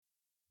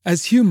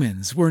As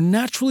humans, we're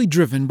naturally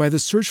driven by the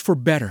search for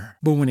better.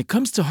 But when it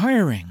comes to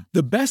hiring,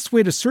 the best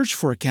way to search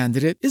for a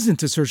candidate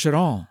isn't to search at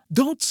all.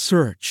 Don't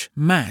search,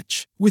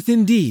 match with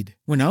Indeed.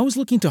 When I was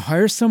looking to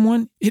hire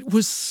someone, it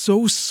was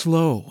so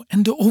slow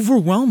and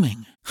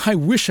overwhelming. I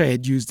wish I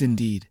had used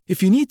Indeed.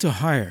 If you need to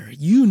hire,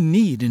 you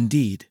need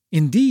Indeed.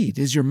 Indeed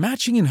is your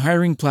matching and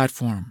hiring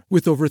platform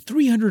with over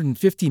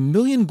 350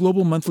 million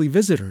global monthly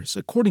visitors,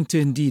 according to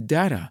Indeed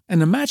data,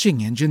 and a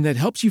matching engine that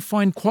helps you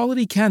find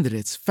quality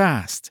candidates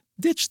fast.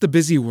 Ditch the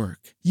busy work.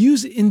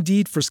 Use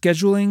Indeed for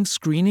scheduling,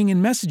 screening,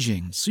 and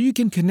messaging so you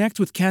can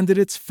connect with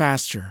candidates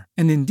faster.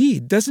 And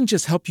Indeed doesn't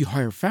just help you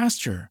hire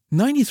faster.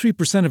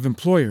 93% of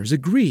employers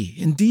agree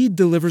Indeed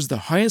delivers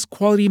the highest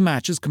quality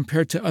matches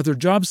compared to other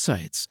job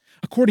sites,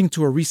 according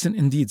to a recent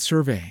Indeed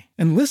survey.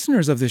 And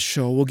listeners of this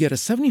show will get a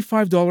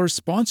 $75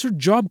 sponsored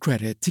job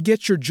credit to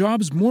get your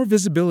jobs more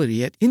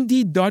visibility at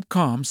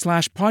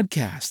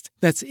Indeed.com/podcast.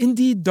 That's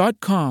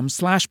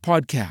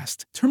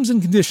Indeed.com/podcast. Terms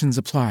and conditions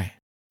apply.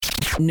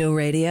 No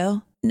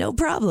radio? No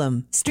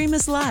problem. Stream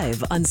us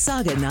live on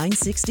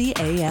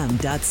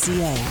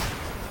saga960am.ca.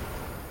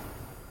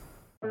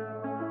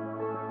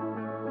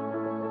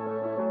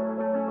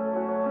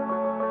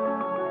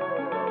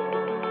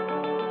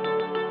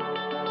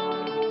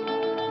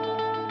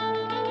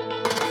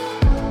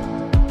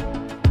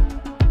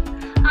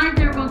 Hi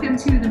there, welcome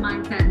to the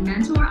Mindset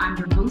Mentor. I'm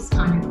your host,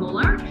 Tanya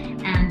Kolar,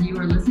 and you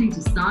are listening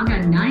to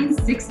Saga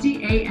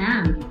 960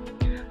 AM.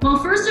 Well,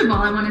 first of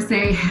all, I want to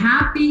say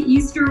happy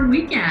Easter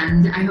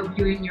weekend. I hope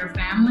you and your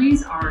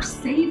families are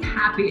safe,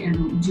 happy,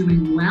 and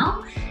doing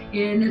well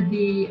in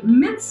the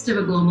midst of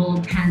a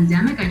global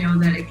pandemic. I know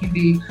that it can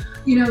be,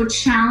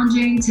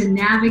 challenging to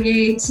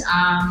navigate,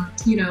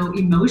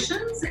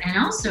 emotions and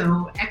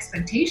also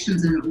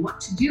expectations and what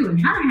to do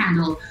and how to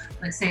handle,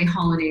 let's say,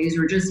 holidays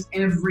or just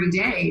every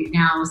day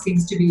now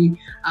seems to be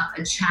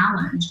a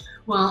challenge.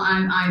 Well,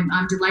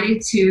 I'm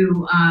delighted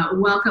to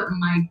welcome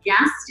my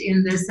guest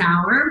in this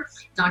hour,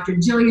 Dr.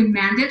 Jillian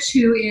Mandich,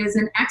 who is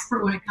an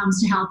expert when it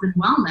comes to health and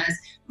wellness,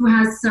 who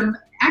has some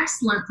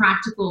excellent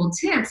practical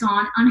tips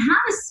on how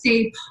to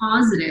stay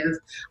positive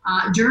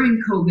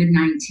during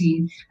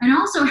COVID-19 and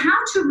also how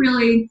to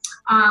really,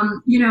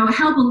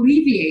 help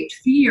alleviate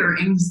fear,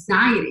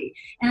 anxiety.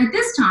 And at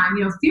this time,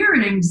 fear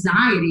and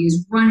anxiety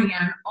is running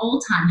at an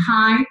all-time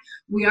high.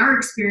 We are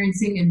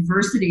experiencing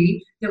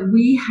adversity that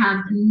we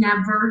have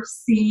never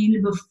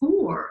seen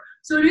before.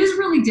 So it is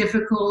really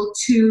difficult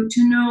to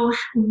know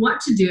what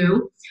to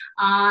do,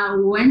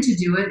 when to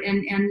do it,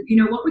 and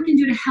what we can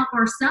do to help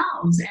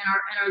ourselves and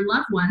our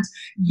loved ones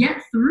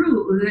get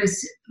through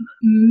this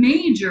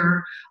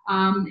major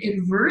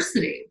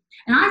adversity.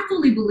 And I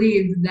fully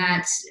believe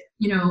that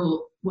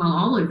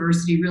all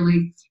adversity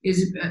really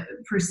is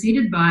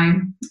preceded by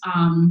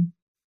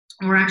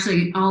or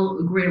actually all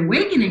great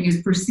awakening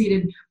is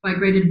preceded by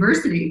great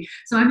adversity.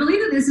 So I believe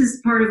that this is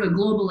part of a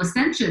global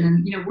ascension,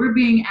 and we're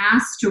being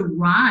asked to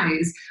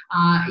rise,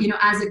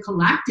 as a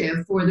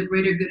collective for the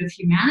greater good of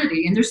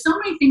humanity. And there's so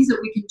many things that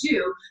we can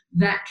do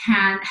that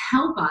can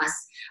help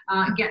us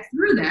get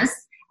through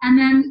this and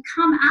then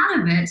come out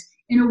of it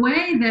in a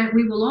way that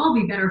we will all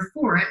be better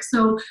for it.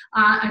 So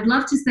I'd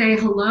love to say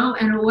hello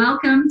and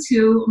welcome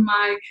to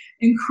my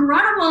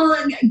incredible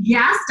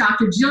guest,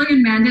 Dr.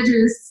 Jillian Mandich. It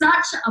is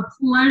such a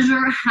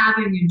pleasure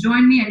having you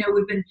join me. I know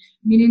we've been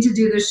meaning to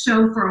do this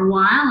show for a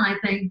while, and I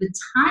think the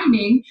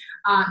timing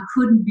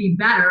couldn't be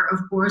better,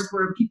 of course,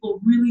 where people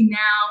really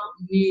now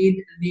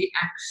need the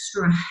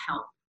extra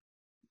help.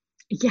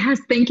 Yes,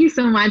 thank you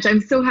so much.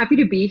 I'm so happy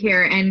to be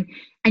here. And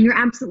you're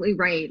absolutely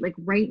right. Like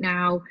right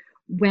now,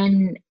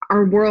 when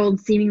our world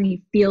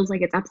seemingly feels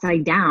like it's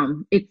upside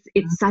down, it's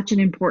such an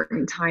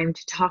important time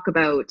to talk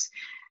about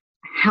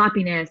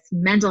happiness,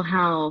 mental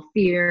health,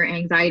 fear,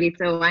 anxiety.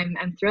 So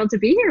I'm thrilled to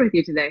be here with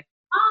you today.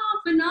 Oh,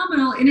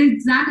 phenomenal. And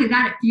exactly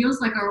that. It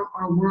feels like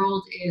our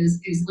world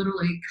is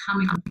literally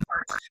coming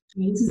apart.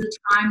 This is a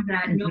time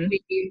that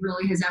nobody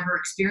really has ever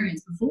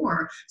experienced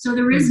before. So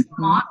there is a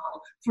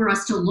model for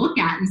us to look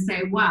at and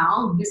say,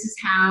 well, this is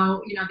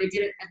how, they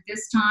did it at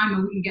this time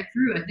and we can get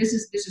through it. This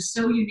is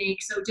so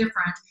unique, so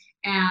different.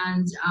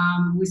 And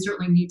we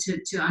certainly need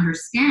to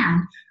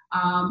understand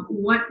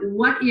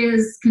what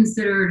is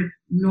considered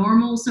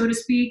normal, so to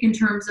speak, in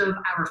terms of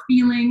our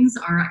feelings,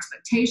 our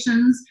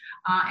expectations,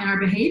 and our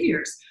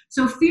behaviors.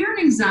 So fear and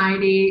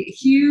anxiety,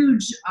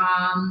 huge,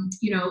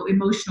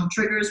 emotional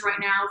triggers right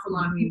now for a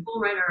lot of people,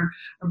 right? Our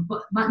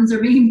buttons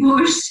are being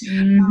pushed.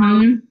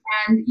 And,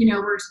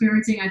 we're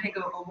experiencing, I think,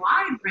 a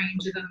wide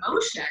range of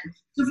emotion.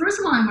 So first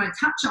of all, I want to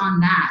touch on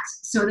that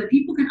so that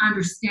people can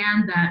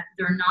understand that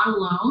they're not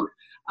alone.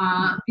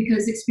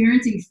 Because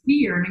experiencing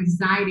fear and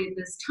anxiety at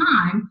this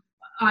time,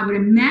 I would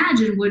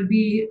imagine would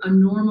be a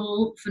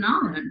normal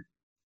phenomenon.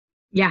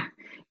 Yeah,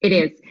 it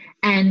is.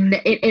 And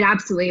it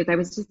absolutely is. I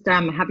was just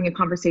having a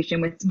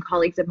conversation with some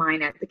colleagues of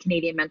mine at the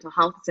Canadian Mental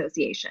Health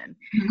Association,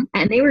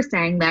 and they were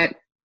saying that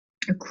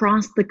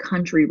across the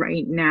country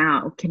right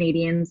now,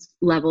 Canadians'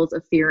 levels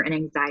of fear and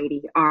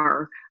anxiety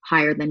are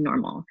higher than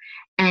normal.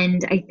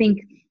 And I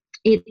think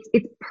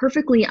it's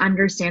perfectly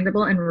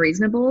understandable and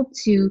reasonable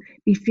to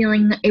be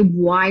feeling a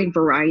wide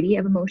variety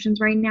of emotions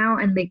right now.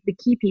 And the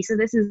key piece of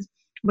this is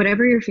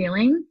whatever you're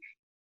feeling,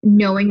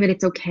 knowing that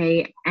it's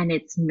okay and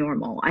it's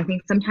normal. I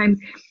think sometimes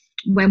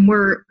when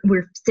we're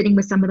sitting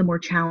with some of the more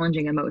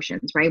challenging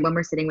emotions, right? When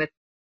we're sitting with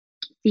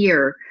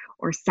fear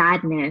or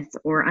sadness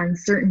or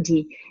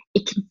uncertainty,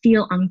 it can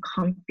feel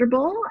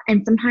uncomfortable.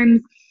 And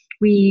sometimes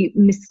we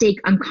mistake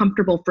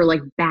uncomfortable for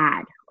like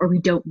bad, or we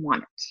don't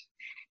want it.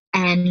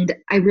 And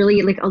I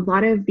really like a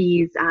lot of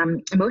these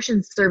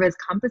emotions serve as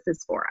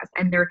compasses for us,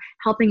 and they're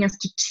helping us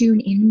to tune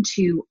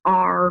into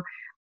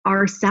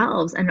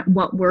ourselves and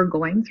what we're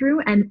going through.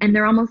 And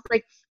they're almost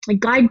like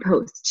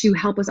guideposts to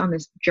help us on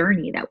this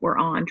journey that we're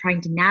on,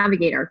 trying to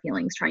navigate our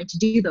feelings, trying to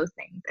do those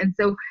things. And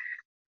so,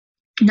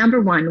 number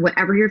one,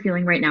 whatever you're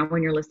feeling right now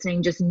when you're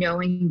listening, just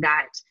knowing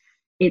that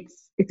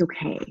it's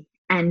okay.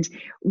 And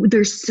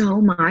there's so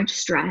much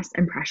stress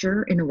and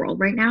pressure in the world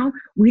right now.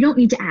 We don't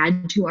need to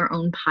add to our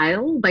own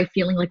pile by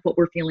feeling like what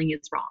we're feeling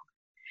is wrong.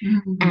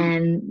 Mm-hmm.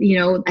 And, you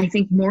know, I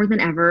think more than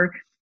ever,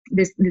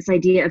 this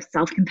idea of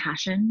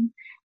self-compassion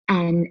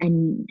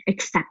and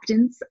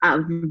acceptance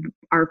of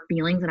our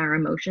feelings and our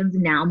emotions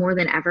now more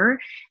than ever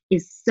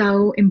is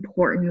so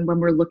important when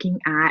we're looking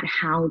at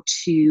how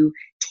to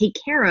take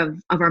care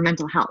of our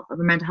mental health, of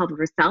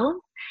ourselves,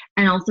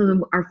 and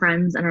also our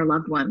friends and our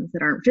loved ones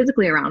that aren't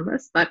physically around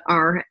us, but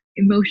are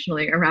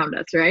emotionally around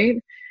us, right?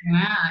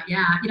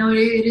 Yeah. You know,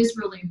 it is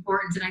really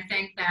important. And I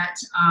think that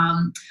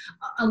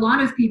a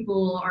lot of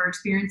people are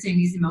experiencing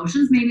these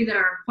emotions maybe that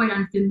are quite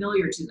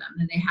unfamiliar to them,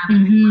 and they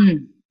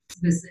haven't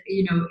this,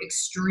 you know,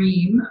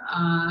 extreme,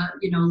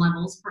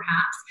 levels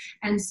perhaps.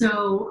 And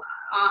so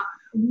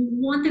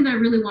one thing that I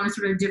really want to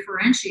sort of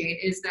differentiate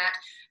is that,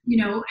 you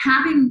know,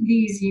 having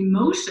these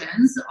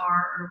emotions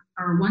are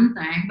one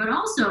thing, but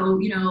also,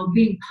 you know,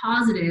 being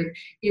positive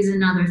is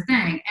another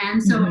thing.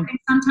 And so I think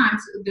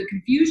sometimes the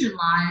confusion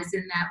lies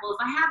in that, well,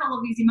 if I have all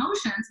of these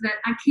emotions, that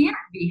I can't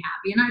be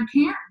happy and I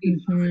can't be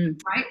positive,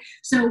 right?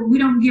 So we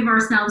don't give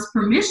ourselves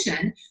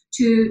permission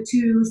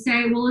to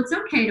say, well, it's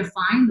okay to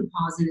find the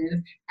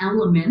positive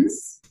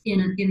elements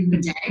in the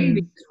day,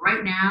 because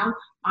right now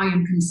I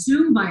am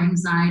consumed by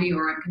anxiety,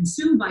 or I'm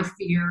consumed by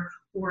fear,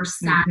 or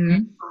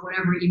sadness, or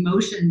whatever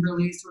emotion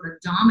really sort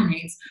of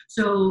dominates.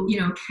 So, you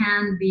know,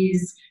 can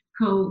these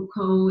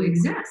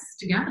coexist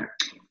together?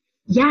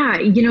 Yeah,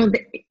 you know,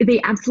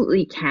 they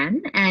absolutely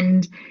can.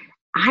 And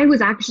I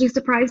was actually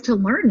surprised to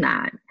learn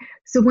that.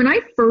 So when I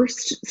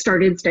first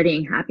started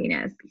studying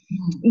happiness,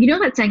 you know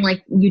that saying,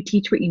 like, you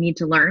teach what you need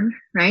to learn,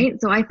 right?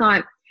 So I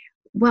thought,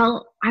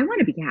 well, I want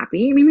to be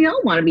happy. I mean, we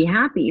all want to be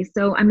happy.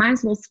 So I might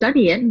as well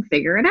study it and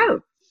figure it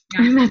out.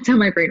 Yeah. And that's how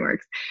my brain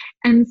works.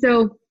 And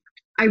so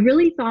I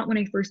really thought when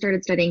I first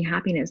started studying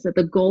happiness that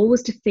the goal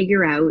was to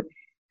figure out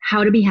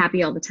how to be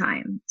happy all the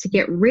time, to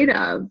get rid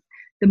of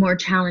the more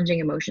challenging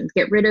emotions,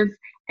 get rid of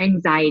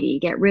anxiety,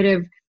 get rid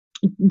of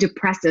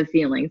depressive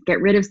feelings,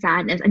 get rid of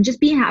sadness, and just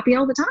be happy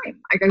all the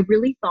time. Like, I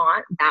really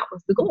thought that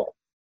was the goal.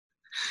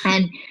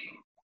 And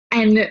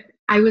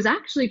I was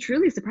actually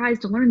truly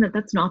surprised to learn that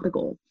that's not the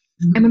goal.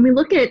 And when we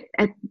look at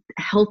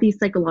healthy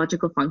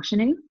psychological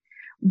functioning,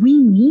 we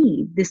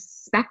need this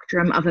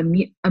spectrum of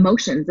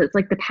emotions. It's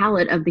like the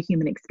palette of the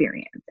human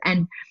experience.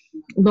 And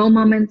low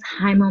moments,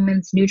 high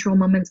moments, neutral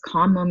moments,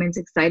 calm moments,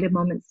 excited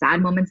moments,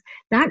 sad moments,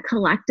 that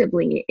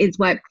collectively is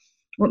what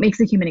makes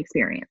a human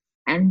experience.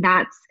 And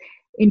that's,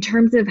 in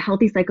terms of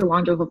healthy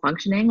psychological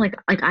functioning, like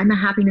I'm a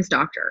happiness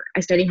doctor. I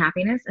study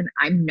happiness, and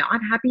I'm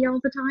not happy all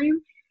the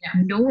time,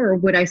 nor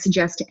would I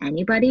suggest to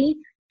anybody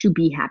to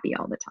be happy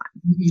all the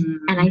time.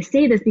 And I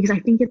say this because I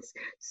think it's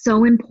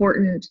so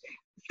important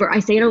I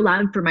say it out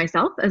loud for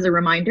myself as a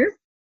reminder,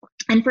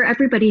 and for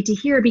everybody to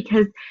hear,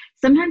 because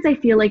sometimes I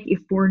feel like if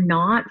we're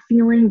not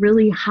feeling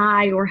really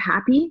high or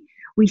happy,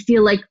 we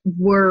feel like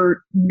we're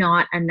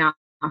not enough,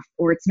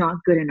 or it's not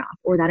good enough,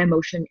 or that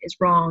emotion is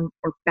wrong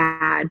or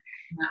bad.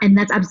 And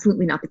that's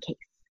absolutely not the case.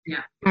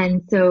 Yeah.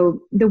 And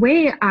so the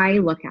way I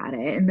look at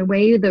it, and the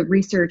way the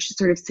research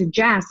sort of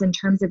suggests in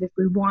terms of if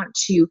we want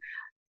to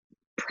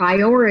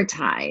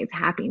prioritize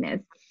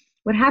happiness,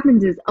 what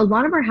happens is a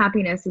lot of our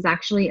happiness is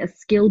actually a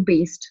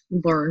skill-based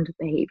learned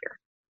behavior.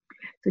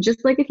 So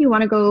just like if you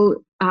want to go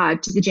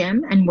to the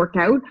gym and work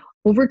out,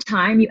 over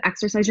time you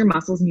exercise your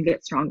muscles and you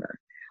get stronger.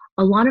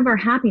 A lot of our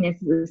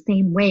happiness is the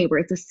same way,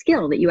 where it's a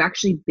skill that you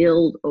actually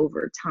build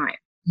over time.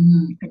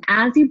 And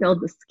as you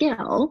build the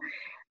skill,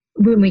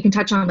 when we can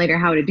touch on later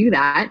how to do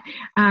that,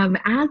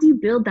 as you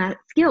build that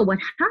skill, what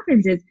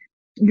happens is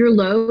your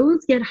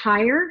lows get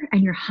higher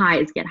and your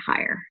highs get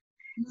higher.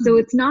 So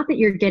it's not that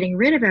you're getting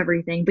rid of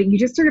everything, but you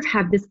just sort of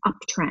have this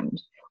uptrend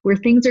where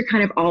things are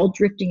kind of all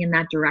drifting in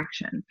that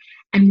direction.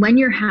 And when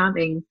you're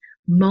having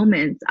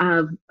moments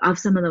of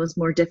some of those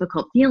more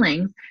difficult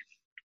feelings,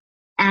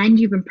 and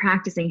you've been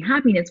practicing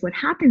happiness, what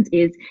happens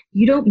is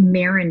you don't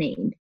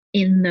marinate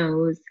in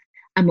those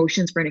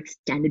emotions for an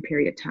extended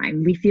period of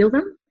time. We feel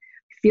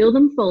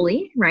them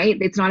fully, right?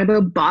 It's not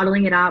about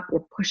bottling it up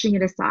or pushing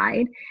it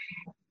aside.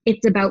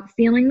 It's about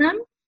feeling them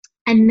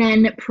and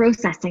then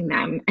processing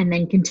them and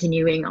then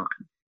continuing on.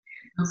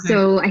 Okay.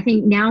 So I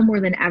think now more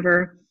than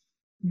ever,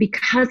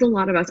 because a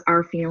lot of us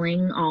are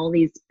feeling all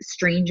these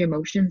strange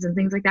emotions and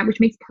things like that,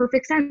 which makes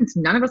perfect sense.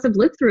 None of us have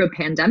lived through a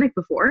pandemic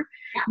before.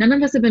 Yeah. None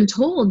of us have been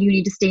told you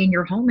need to stay in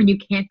your home and you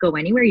can't go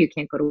anywhere. You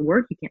can't go to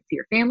work. You can't see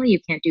your family. You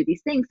can't do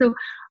these things. So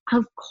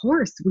of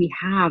course we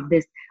have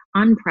this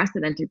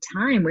unprecedented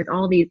time with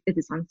all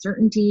this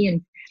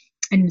uncertainty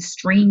and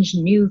strange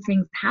new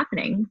things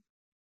happening.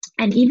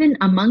 And even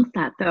amongst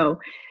that though,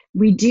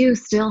 we do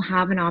still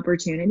have an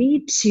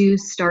opportunity to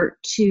start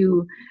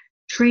to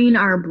train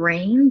our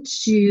brain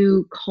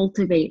to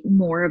cultivate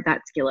more of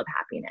that skill of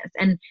happiness.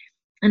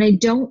 And I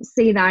don't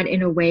say that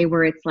in a way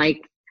where it's like,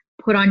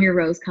 put on your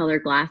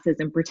rose-colored glasses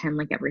and pretend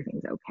like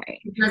everything's okay.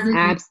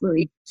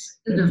 Absolutely.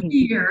 The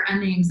fear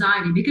and the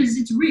anxiety, because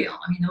it's real.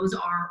 I mean, those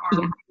are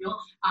real,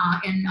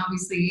 and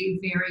obviously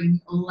varying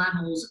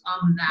levels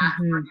of that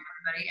for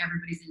everybody.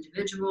 Everybody's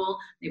individual.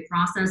 They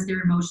process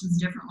their emotions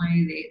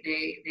differently.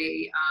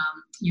 They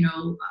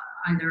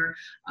either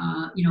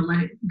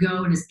let it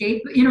go and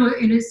escape,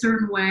 in a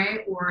certain way,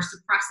 or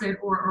suppress it,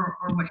 or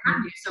what have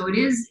you. So it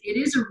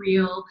is a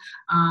real,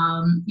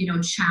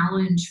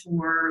 challenge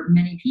for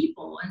many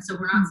people. And so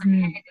we're not saying,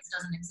 hey, this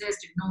doesn't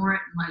exist, ignore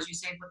it, and as you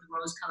say, put the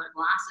rose-colored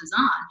glasses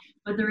on.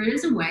 But there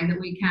is a way that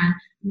we can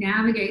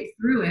navigate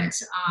through it,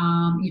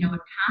 and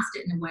past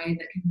it in a way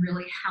that can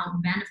really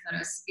help benefit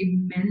us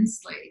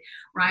immensely,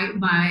 right?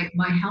 By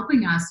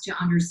helping us to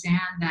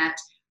understand that,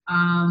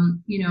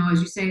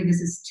 as you say,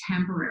 this is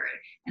temporary.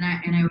 And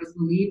I always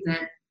believe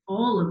that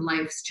all of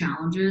life's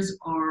challenges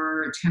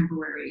are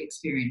temporary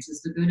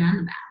experiences, the good and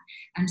the bad.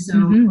 And so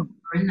when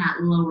we're in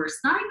that lower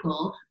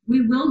cycle,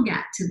 we will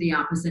get to the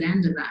opposite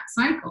end of that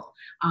cycle.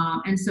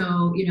 And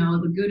so,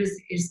 the good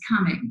is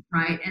coming,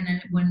 right? And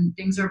then when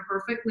things are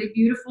perfectly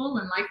beautiful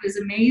and life is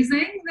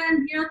amazing,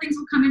 then, things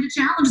will come in to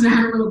challenge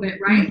that a little bit,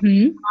 right?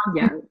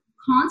 Yeah.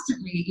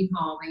 Constantly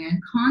evolving and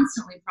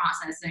constantly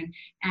processing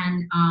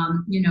and,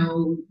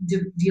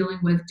 dealing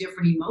with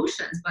different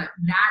emotions. But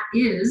that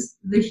is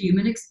the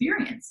human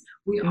experience.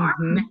 We are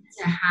meant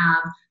to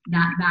have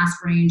that vast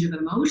range of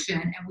emotion,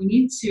 and we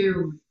need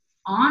to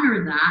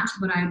honor that.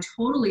 But I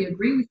totally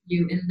agree with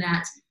you in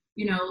that,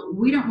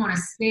 we don't want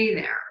to stay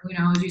there,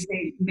 as you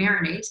say,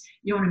 marinate.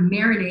 You don't want to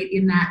marinate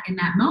in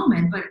that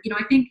moment. But,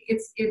 I think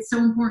it's so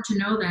important to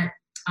know that,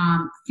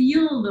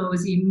 feel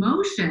those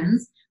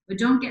emotions, but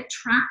don't get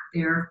trapped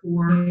there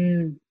for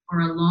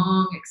a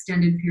long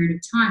extended period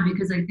of time,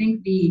 because I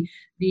think the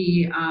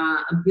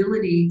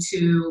ability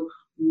to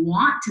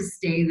want to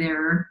stay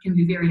there can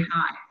be very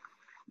high.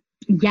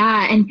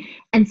 Yeah,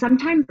 and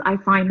sometimes I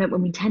find that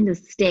when we tend to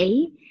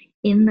stay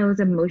in those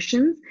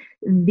emotions,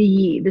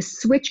 the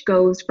switch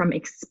goes from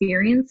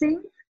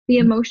experiencing the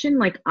emotion,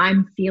 like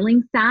I'm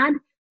feeling sad,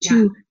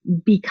 to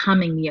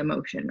becoming the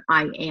emotion,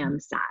 I am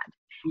sad.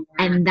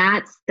 And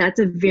that's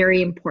a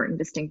very important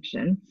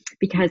distinction,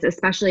 because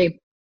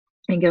especially,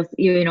 I guess,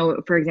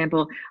 for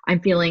example,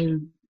 I'm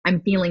feeling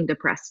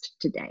depressed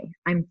today.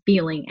 I'm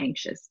feeling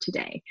anxious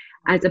today,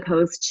 as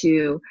opposed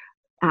to,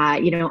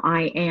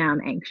 I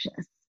am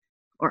anxious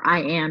or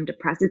I am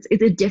depressed.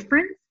 It's a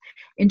difference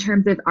in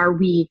terms of, are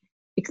we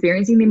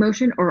experiencing the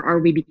emotion or are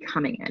we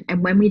becoming it?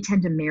 And when we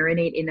tend to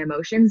marinate in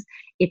emotions,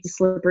 it's a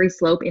slippery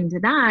slope into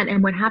that.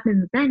 And what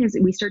happens then is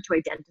we start to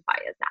identify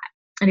as that.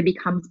 And it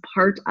becomes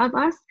part of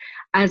us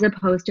as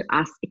opposed to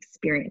us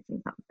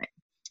experiencing something.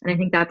 And I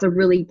think that's a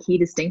really key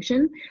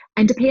distinction,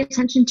 and to pay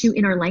attention to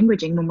in our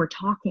languaging when we're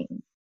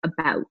talking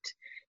about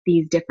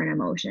these different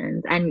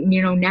emotions. And,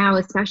 now,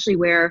 especially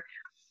where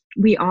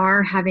we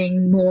are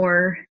having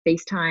more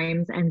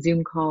FaceTimes and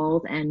Zoom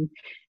calls and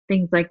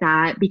things like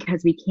that,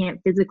 because we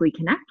can't physically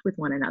connect with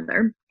one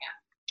another.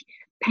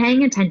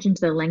 Paying attention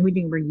to the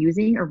languaging we're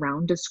using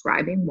around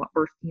describing what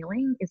we're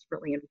feeling is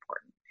really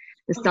important.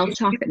 The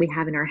self-talk that we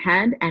have in our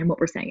head and what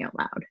we're saying out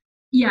loud.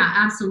 Yeah,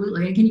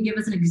 absolutely. And can you give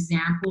us an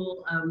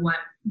example of what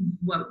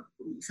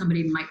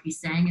somebody might be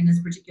saying in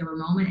this particular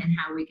moment, and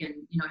how we can,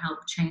 help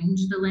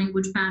change the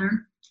language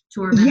pattern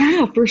to our benefit?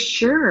 Yeah, for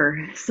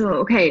sure. So,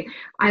 okay,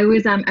 I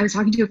was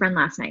talking to a friend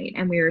last night,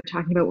 and we were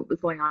talking about what was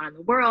going on in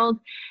the world,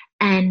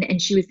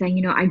 and she was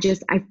saying,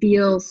 I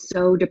feel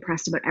so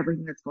depressed about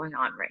everything that's going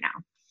on right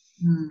now.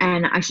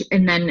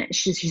 And then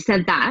she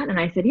said that, and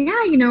I said,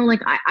 yeah,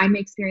 I'm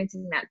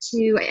experiencing that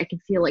too. I can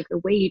feel like the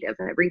weight of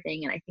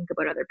everything, and I think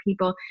about other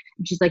people.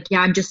 And she's like,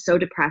 yeah, I'm just so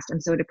depressed.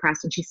 I'm so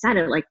depressed. And she said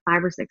it like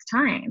 5 or 6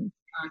 times.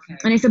 Okay.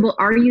 And I said, well,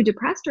 are you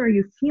depressed or are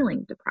you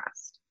feeling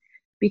depressed?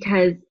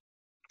 Because,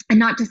 and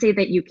not to say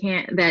that you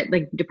can't, that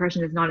like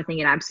depression is not a thing,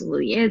 it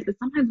absolutely is, but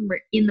sometimes when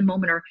we're in the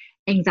moment, or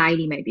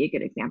anxiety might be a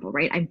good example,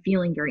 right? I'm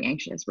feeling very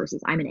anxious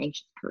versus I'm an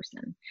anxious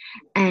person.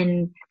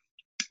 And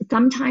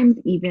sometimes,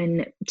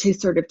 even to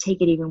sort of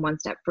take it even one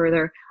step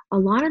further, a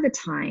lot of the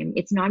time,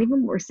 it's not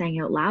even what we're saying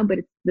out loud, but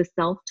it's the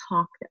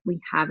self-talk that we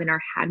have in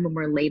our head when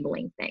we're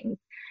labeling things.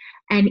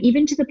 And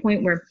even to the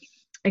point where,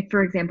 like,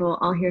 for example,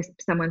 I'll hear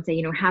someone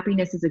say,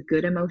 happiness is a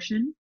good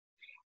emotion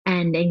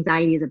and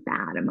anxiety is a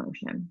bad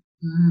emotion.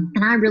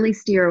 And I really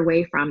steer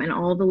away from, and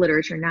all the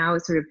literature now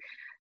is sort of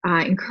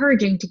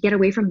encouraging to get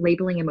away from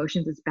labeling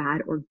emotions as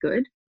bad or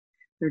good.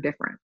 They're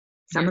different.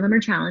 Some of them are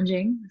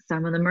challenging,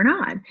 some of them are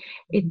not.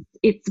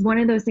 It's one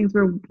of those things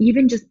where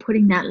even just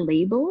putting that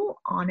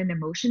label on an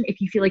emotion, if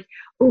you feel like,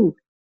 oh,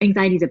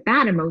 anxiety is a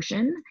bad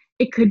emotion,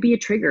 it could be a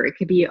trigger. It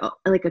could be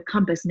like a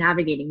compass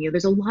navigating you.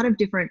 There's a lot of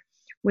different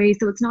ways.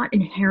 So it's not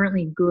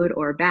inherently good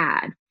or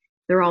bad.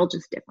 They're all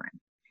just different.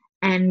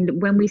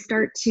 And when we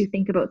start to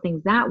think about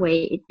things that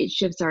way, it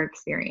shifts our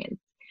experience.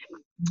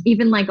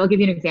 Even like, I'll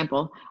give you an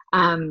example.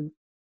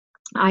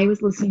 I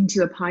was listening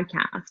to a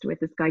podcast with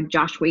this guy,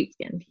 Josh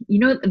Waitzkin. You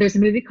know, there's a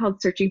movie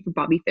called Searching for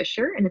Bobby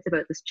Fischer, and it's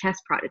about this chess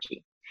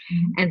prodigy.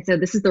 And so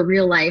this is the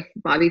real life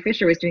Bobby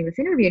Fischer was doing this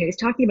interview, and he was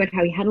talking about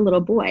how he had a little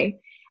boy,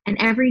 and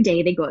every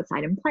day they go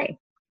outside and play.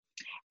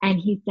 And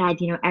he said,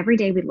 you know, every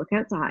day we'd look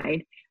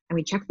outside and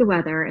we check the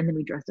weather and then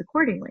we dress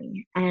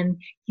accordingly. And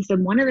he said,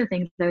 one of the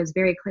things that I was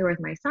very clear with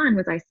my son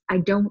was I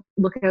don't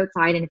look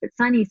outside, and if it's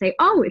sunny, say,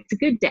 oh, it's a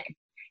good day.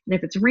 And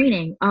if it's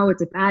raining, oh,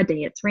 it's a bad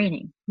day, it's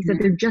raining. He said,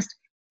 they're just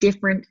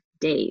different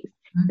days.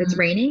 If it's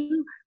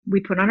raining,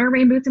 we put on our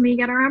rain boots and we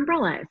get our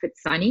umbrella. If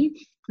it's sunny,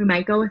 we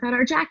might go without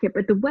our jacket,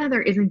 but the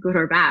weather isn't good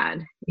or bad.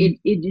 It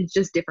is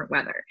just different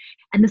weather.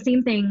 And the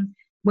same thing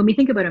when we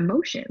think about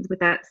emotions, with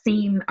that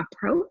same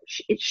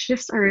approach, it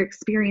shifts our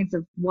experience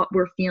of what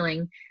we're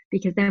feeling,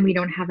 because then we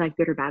don't have that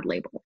good or bad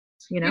label,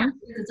 you know?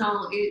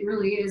 Yeah, it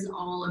really is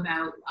all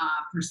about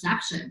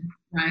perception,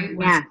 right?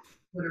 What's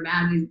good or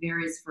bad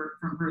varies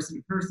from person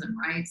to person,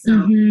 right?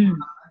 So I think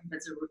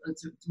that's a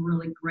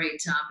really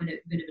great bit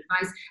of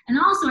advice. And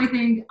also, I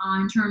think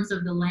in terms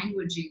of the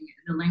language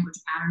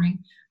patterning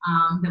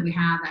that we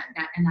have,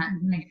 that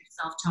negative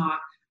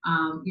self-talk,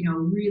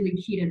 really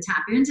key to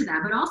tap into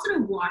that, but also to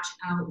watch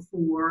out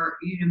for,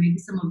 maybe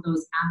some of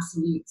those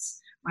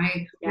absolutes,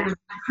 right? Yeah. That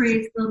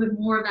creates a little bit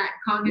more of that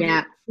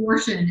cognitive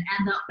distortion,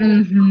 and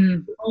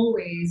the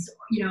always,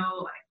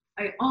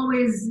 I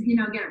always, get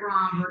it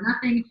wrong, or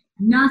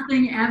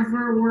nothing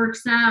ever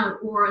works out,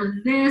 or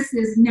this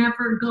is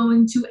never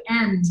going to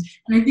end.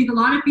 And I think a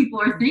lot of people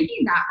are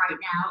thinking that right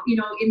now,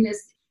 in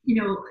this,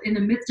 in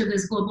the midst of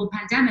this global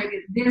pandemic,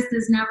 this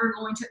is never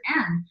going to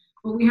end.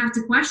 But we have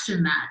to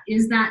question that.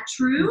 Is that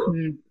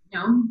true?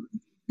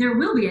 There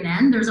will be an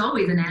end. There's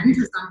always an end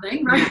to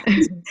something, right?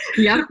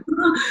 Yep.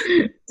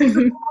 It's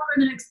more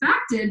than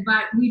expected,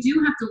 but we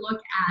do have to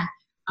look at,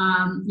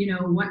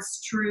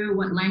 what's true,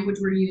 what language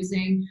we're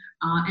using,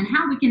 and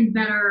how we can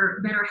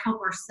better help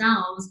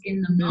ourselves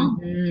in the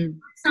moment. If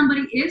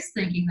somebody is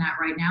thinking that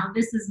right now,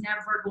 this is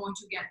never going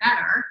to get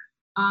better.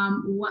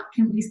 What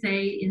can we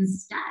say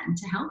instead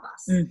to help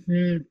us?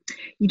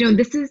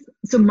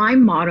 So my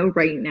motto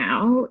right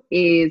now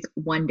is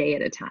one day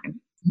at a time,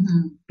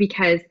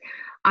 because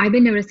I've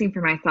been noticing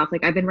for myself,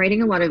 like I've been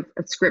writing a lot of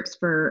scripts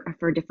for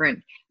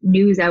different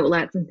news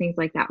outlets and things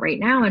like that right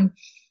now.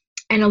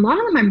 And a lot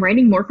of them I'm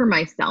writing more for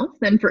myself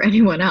than for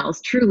anyone else,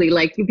 truly,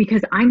 like,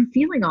 because I'm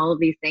feeling all of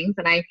these things,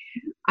 and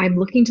I'm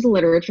looking to the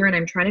literature and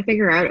I'm trying to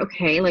figure out,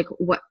 okay, like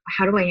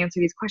how do I answer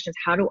these questions?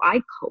 How do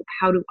I cope?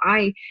 How do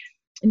I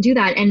do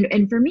that?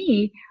 And for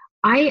me,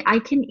 I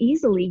can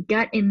easily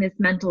get in this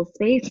mental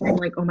space where I'm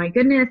like, oh my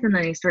goodness. And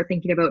then I start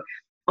thinking about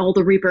all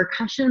the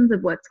repercussions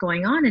of what's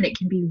going on, and it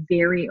can be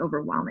very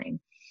overwhelming.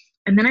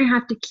 And then I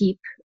have to keep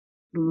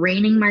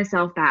reining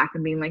myself back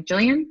and being like,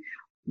 Jillian,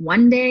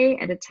 one day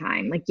at a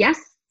time. Like, yes,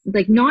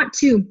 like not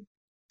to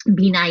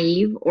be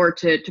naive or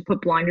to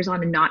put blinders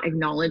on and not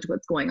acknowledge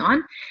what's going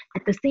on.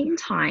 At the same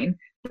time,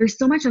 there's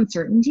so much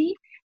uncertainty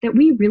that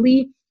we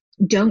really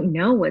don't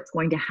know what's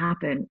going to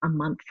happen a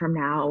month from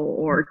now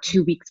or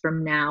 2 weeks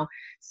from now.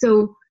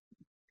 So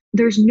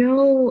there's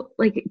no,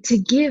 like, to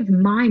give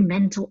my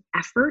mental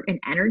effort and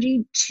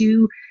energy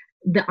to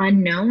the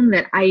unknown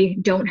that I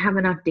don't have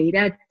enough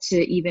data to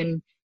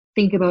even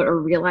think about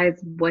or realize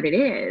what it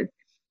is,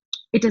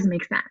 it doesn't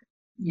make sense.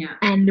 Yeah.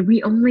 And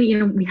we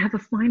only, we have a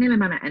finite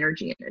amount of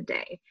energy in a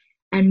day.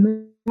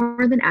 And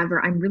more than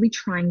ever, I'm really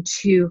trying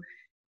to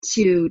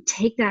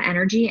take that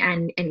energy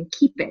and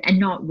keep it and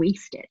not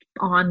waste it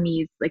on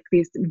these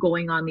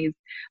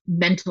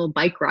mental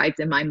bike rides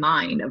in my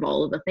mind of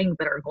all of the things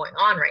that are going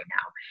on right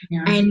now.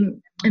 Yeah.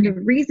 And the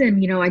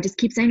reason, I just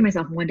keep saying to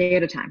myself, one day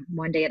at a time,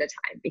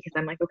 because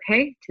I'm like,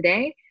 okay,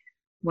 today,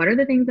 what are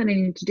the things that I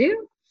need to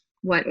do?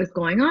 What is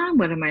going on?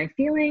 What am I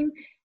feeling?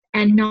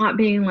 And not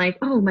being like,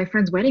 oh, my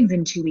friend's wedding's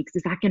in 2 weeks.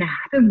 Is that going to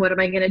happen? What am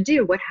I going to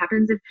do? What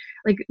happens if,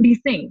 like, these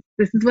things?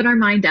 This is what our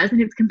mind does,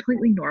 and it's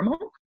completely normal.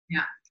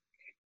 Yeah.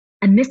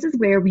 And this is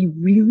where we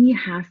really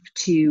have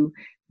to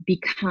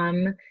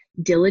become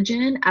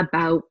diligent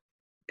about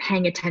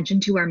paying attention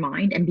to our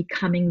mind and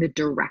becoming the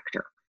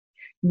director,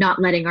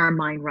 not letting our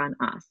mind run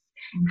us.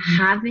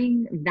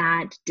 Having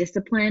that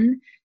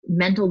discipline,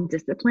 mental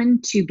discipline,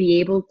 to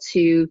be able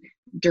to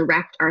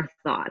direct our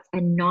thoughts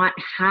and not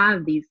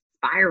have these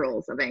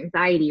spirals of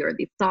anxiety or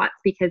these thoughts,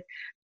 because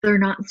they're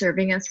not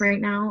serving us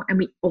right now. And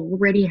we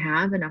already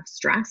have enough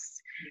stress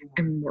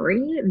and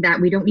worry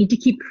that we don't need to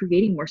keep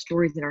creating more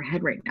stories in our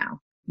head right now.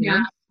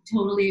 Yeah,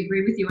 totally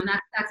agree with you. And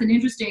that's an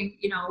interesting,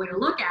 way to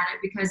look at it,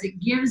 because it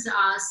gives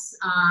us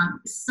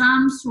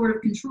some sort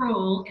of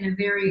control in a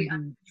very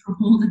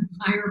uncontrolled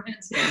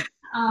environment,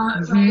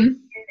 right?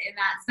 In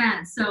that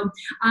sense. So,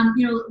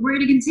 we're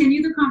going to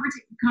continue the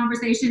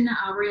conversation.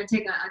 We're going to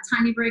take a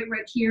tiny break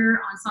right here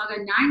on Saga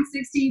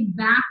 960,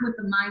 back with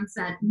the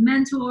Mindset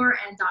Mentor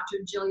and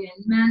Dr.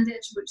 Jillian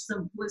Mandich,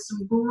 with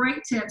some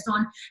great tips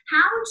on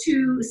how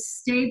to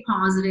stay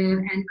positive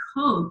and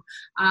cope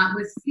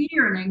with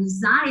fear and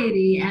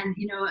anxiety, and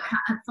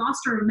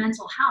foster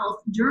mental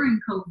health during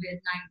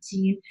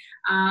COVID-19,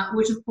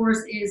 which of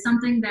course is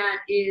something that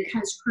it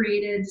has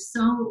created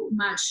so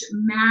much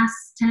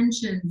mass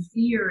tension,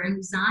 fear,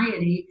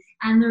 anxiety.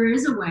 And there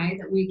is a way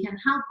that we can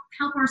help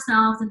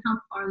ourselves and help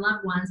our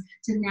loved ones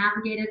to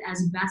navigate it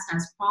as best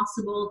as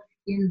possible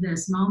in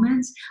this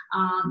moment,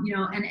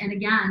 and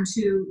again,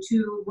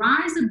 to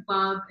rise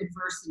above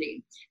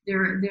adversity.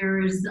 There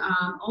is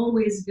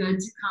always good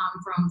to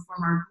come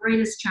from our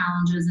greatest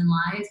challenges in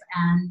life,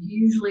 and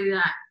usually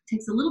that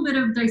takes a little bit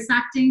of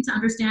dissecting to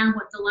understand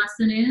what the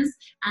lesson is,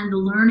 and the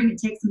learning. It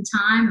takes some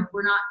time, and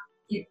we're not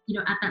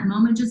at that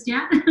moment just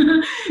yet.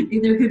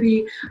 There could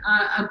be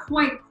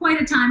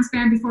quite a time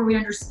span before we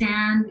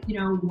understand,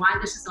 why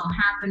this is all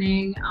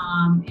happening,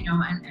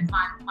 and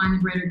find the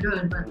greater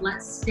good. But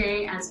let's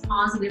stay as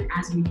positive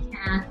as we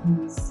can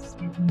in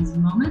these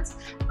moments,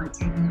 but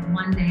taking it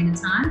one day at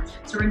a time.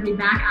 So we're going to be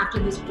back after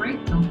this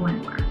break. Don't go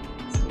anywhere.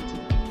 Stay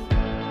tuned.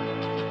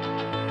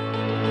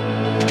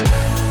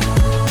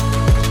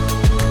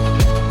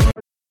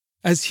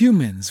 As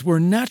humans, we're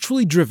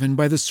naturally driven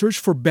by the search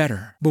for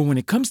better. But when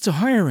it comes to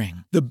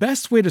hiring, the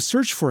best way to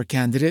search for a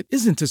candidate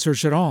isn't to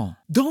search at all.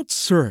 Don't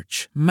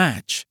search,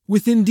 match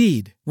with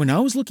Indeed. When I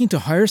was looking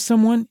to hire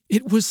someone,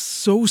 it was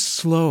so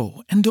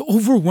slow and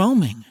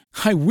overwhelming.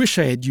 I wish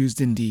I had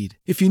used Indeed.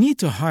 If you need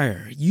to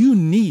hire, you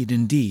need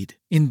Indeed.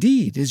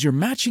 Indeed is your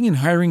matching and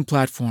hiring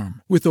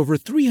platform with over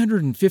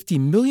 350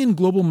 million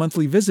global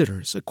monthly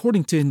visitors,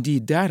 according to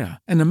Indeed data,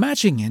 and a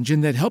matching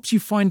engine that helps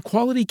you find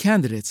quality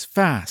candidates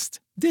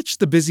fast. Ditch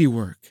the busy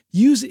work.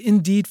 Use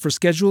Indeed for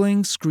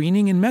scheduling,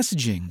 screening, and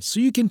messaging so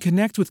you can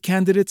connect with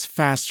candidates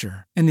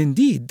faster. And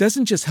Indeed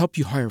doesn't just help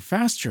you hire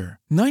faster.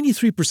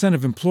 93%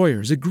 of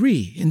employers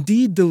agree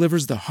Indeed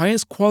delivers the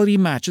highest quality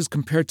matches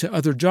compared to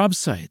other job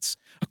sites,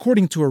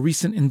 according to a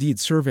recent Indeed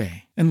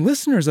survey. And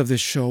listeners of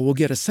this show will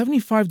get a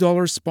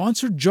 $75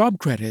 sponsored job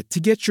credit to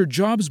get your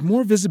jobs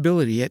more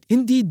visibility at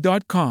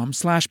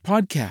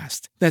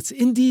Indeed.com/podcast. That's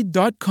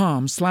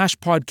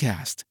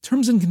Indeed.com/podcast.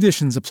 Terms and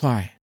conditions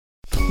apply.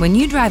 When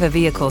you drive a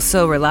vehicle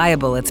so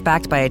reliable it's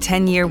backed by a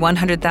 10-year,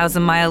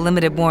 100,000-mile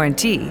limited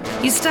warranty,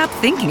 you stop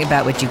thinking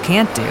about what you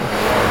can't do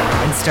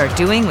and start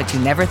doing what you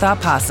never thought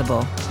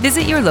possible.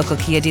 Visit your local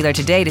Kia dealer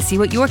today to see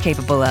what you're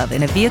capable of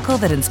in a vehicle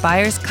that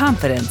inspires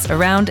confidence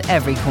around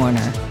every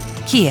corner.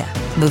 Kia,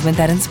 movement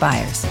that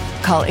inspires.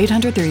 Call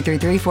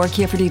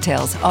 800-333-4KIA for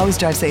details. Always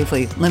drive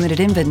safely.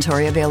 Limited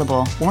inventory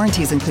available.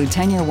 Warranties include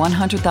 10-year,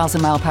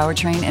 100,000-mile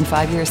powertrain and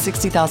 5-year,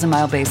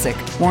 60,000-mile basic.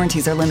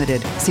 Warranties are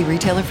limited. See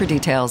retailer for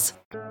details.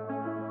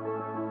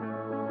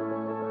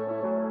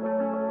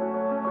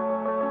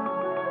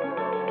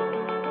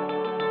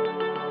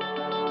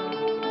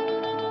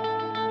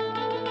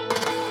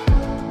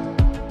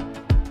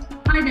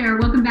 Hi there,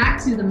 welcome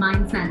back to the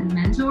Mindset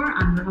Mentor.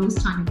 I'm your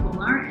host, Tanya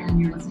Kolar, and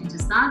you're listening to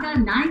Saga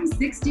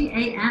 960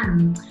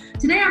 AM.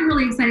 Today, I'm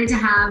really excited to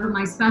have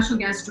my special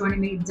guest joining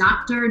me,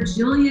 Dr.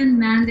 Jillian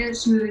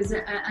Mandich, who is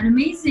an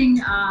amazing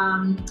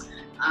health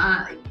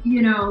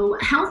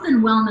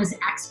and wellness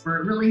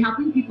expert, really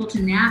helping people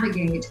to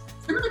navigate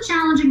some of the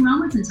challenging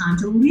moments in time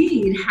to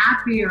lead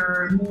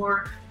happier,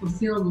 more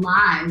fulfilled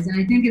lives. And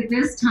I think at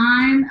this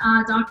time,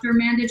 Dr.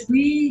 Mandich,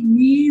 we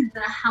need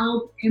the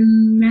help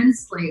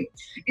immensely.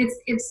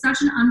 It's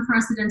such an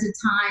unprecedented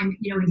time,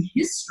 in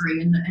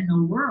history, in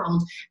the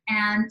world.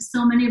 And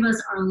so many of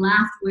us are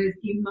left with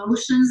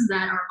emotions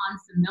that are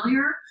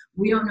unfamiliar.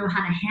 We don't know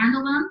how to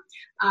handle them.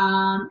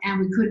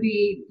 And we could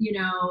be,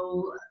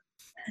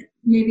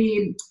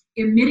 maybe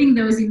emitting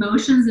those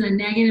emotions in a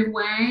negative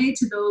way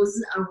to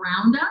those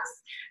around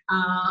us.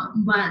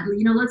 But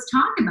let's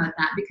talk about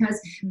that,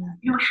 because,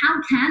 how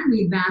can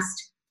we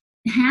best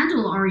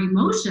handle our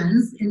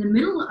emotions in the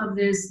middle of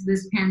this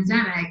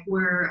pandemic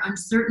where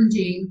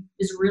uncertainty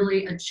is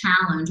really a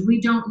challenge?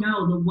 We don't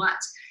know the what.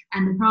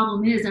 And the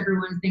problem is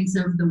everyone thinks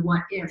of the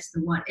what ifs.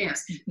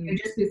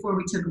 Just before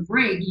we took a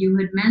break, you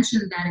had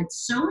mentioned that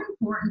it's so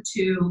important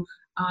to,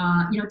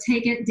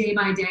 take it day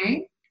by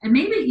day. And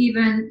maybe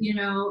even,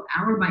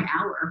 hour by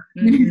hour,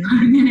 minute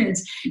by minute,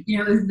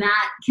 if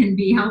that can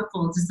be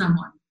helpful to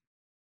someone.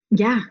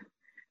 Yeah.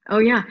 Oh,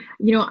 yeah.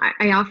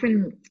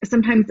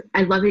 Sometimes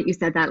I love that you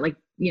said that,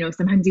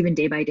 sometimes even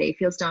day by day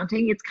feels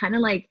daunting. It's kind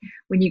of like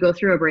when you go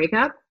through a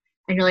breakup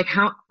and you're like,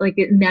 how,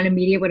 in that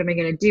immediate, what am I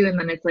going to do? And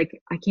then it's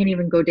like, I can't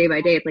even go day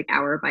by day. It's like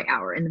hour by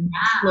hour. And then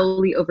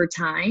slowly over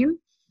time,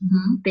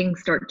 things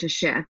start to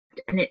shift.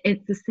 And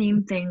it's the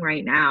same thing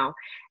right now.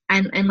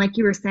 And like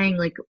you were saying,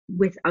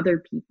 with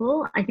other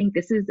people, I think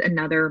this is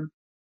another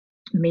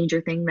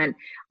major thing that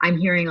I'm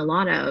hearing a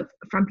lot of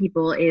from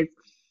people is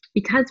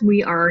because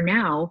we are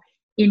now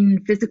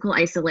in physical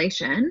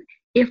isolation,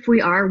 if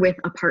we are with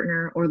a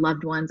partner or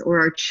loved ones or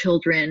our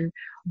children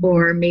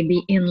or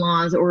maybe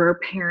in-laws or our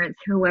parents,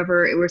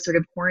 whoever we're sort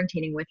of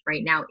quarantining with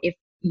right now, if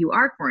you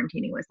are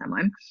quarantining with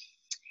someone,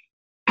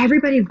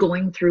 everybody's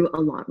going through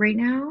a lot right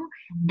now.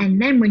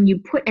 And then when you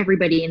put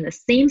everybody in the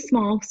same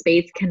small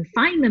space,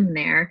 confine them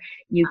there,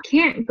 you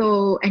can't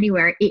go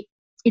anywhere.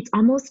 It's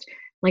almost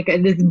like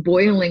this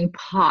boiling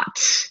pot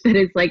that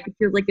is like, it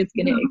feels like it's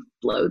going to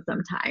explode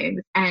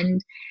sometimes.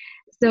 And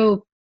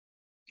so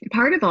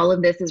part of all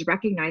of this is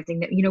recognizing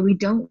that, you know, we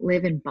don't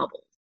live in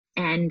bubbles,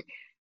 and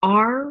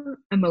our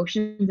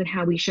emotions and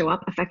how we show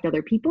up affect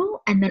other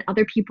people, and then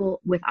other people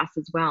with us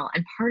as well.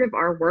 And part of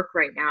our work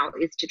right now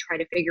is to try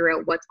to figure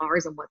out what's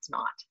ours and what's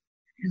not.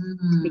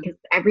 Because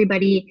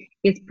everybody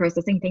is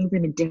processing things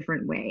in a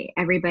different way.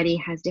 Everybody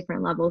has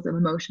different levels of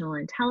emotional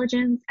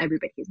intelligence.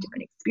 Everybody has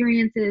different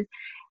experiences.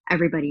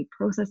 Everybody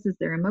processes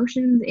their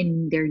emotions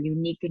in their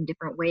unique and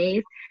different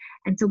ways.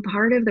 And so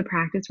part of the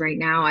practice right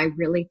now, I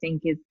really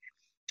think, is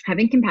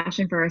having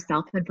compassion for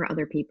ourselves and for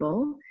other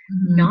people,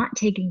 not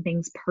taking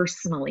things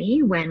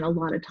personally when a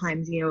lot of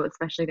times, you know,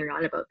 especially they're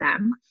not about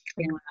them.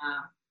 Like,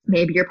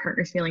 maybe your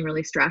partner's feeling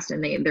really stressed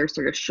and they're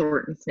sort of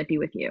short and snippy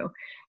with you,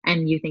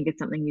 and you think it's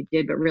something you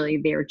did, but really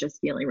they're just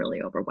feeling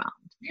really overwhelmed.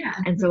 Yeah.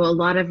 And so a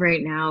lot of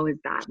right now is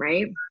that,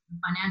 right?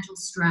 Financial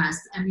stress.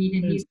 I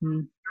mean, and these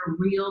are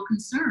real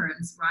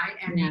concerns, right?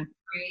 And they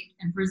create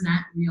and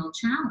present real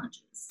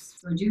challenges.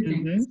 So I do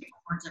think it's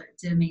important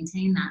to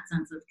maintain that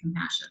sense of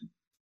compassion.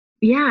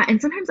 Yeah.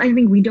 And sometimes I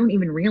think we don't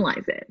even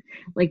realize it.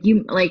 Like,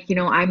 you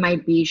know, I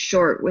might be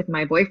short with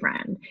my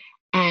boyfriend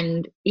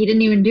and he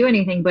didn't even do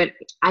anything, but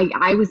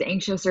I was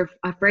anxious or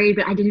afraid,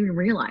 but I didn't even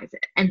realize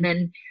it. And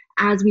then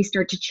as we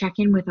start to check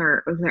in with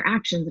our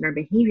actions and our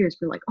behaviors,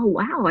 we're like, oh,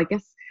 wow, I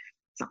guess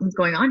something's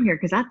going on here,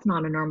 because that's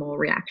not a normal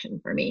reaction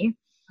for me.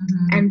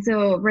 And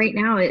so right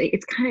now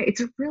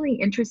it's a really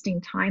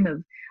interesting time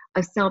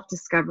of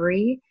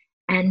self-discovery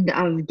and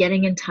of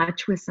getting in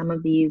touch with some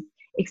of these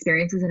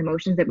experiences and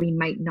emotions that we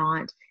might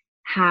not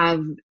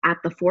have at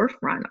the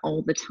forefront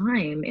all the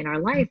time in our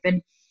life.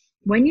 And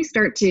when you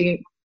start to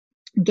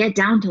get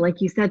down to, like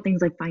you said,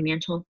 things like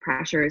financial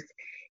pressures,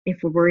 if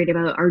we're worried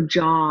about our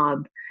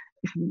job,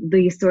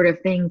 these sort of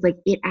things, like,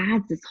 it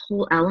adds this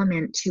whole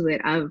element to it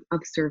of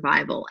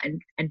survival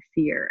and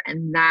fear.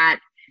 And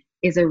that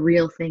is a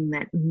real thing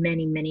that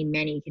many, many,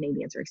 many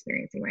Canadians are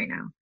experiencing right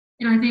now.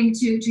 And I think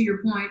to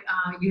your point,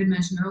 you had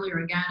mentioned earlier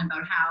again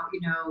about how,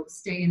 you know,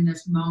 stay in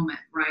this moment,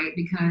 right?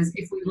 Because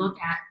if we look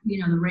at, you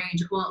know, the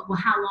range, well,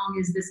 how long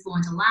is this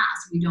going to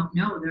last? We don't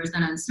know. There's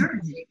that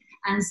uncertainty.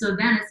 And so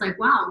then it's like,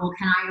 wow, well,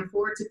 can I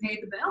afford to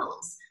pay the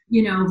bills,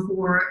 you know,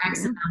 for X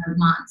amount of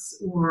months,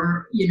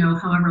 or, you know,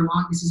 however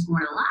long this is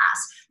going to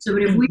last? So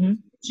but if we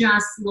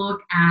just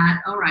look at,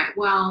 all right,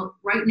 well,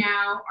 right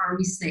now, are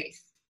we safe?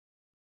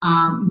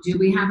 Do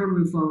we have a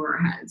roof over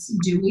our heads?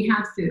 Do we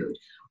have food?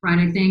 Right,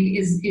 I think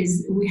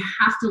is we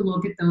have to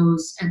look at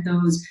those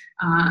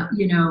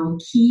you know,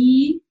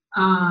 key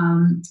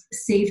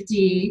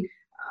safety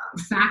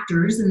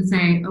factors and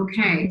say,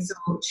 okay,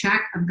 so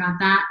check, I've got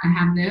that, I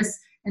have this,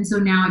 and so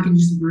now I can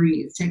just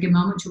breathe. Take a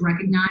moment to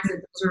recognize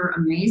that those are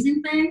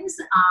amazing things,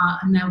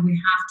 and then we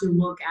have to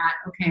look at,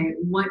 okay,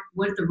 what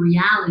the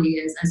reality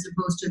is, as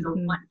opposed to the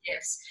what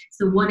ifs.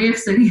 So what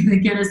ifs that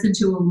get us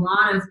into a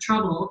lot of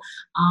trouble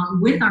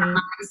with our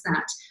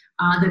mindset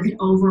that can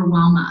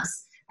overwhelm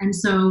us. And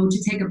so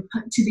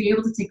to be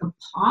able to take a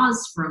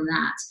pause from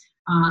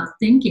that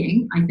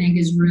thinking, I think,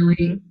 is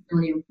really,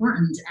 really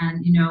important.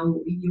 And, you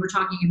know, you were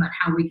talking about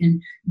how we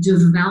can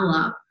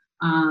develop,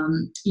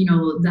 you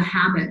know, the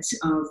habit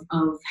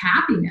of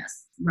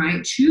happiness,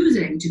 right?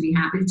 Choosing to be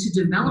happy,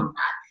 to develop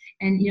that.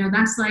 And, you know,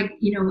 that's like,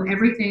 you know,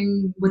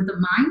 everything with the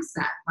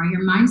mindset, right?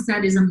 Your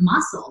mindset is a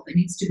muscle that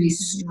needs to be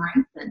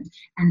strengthened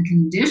and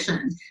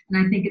conditioned.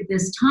 And I think at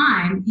this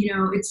time, you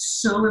know,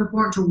 it's so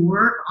important to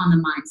work on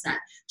the mindset,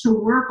 to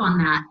work on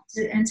that,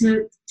 and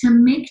to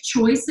make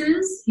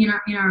choices in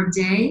our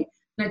day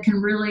that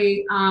can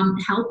really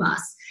help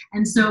us.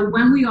 And so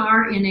when we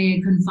are in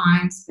a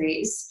confined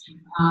space,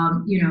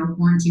 you know,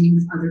 quarantining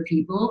with other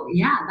people,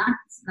 yeah,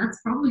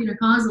 that's probably going to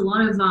cause a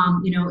lot of,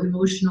 you know,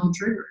 emotional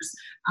triggers.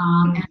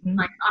 And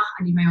like, oh,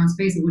 I need my own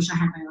space. I wish I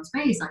had my own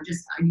space. I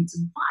need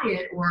some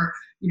quiet, or,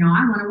 you know,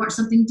 I want to watch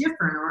something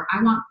different, or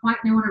I want quiet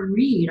and I want to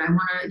read. I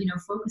want to, you know,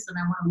 focus and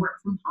I want to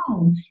work from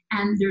home.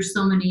 And there's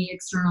so many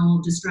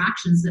external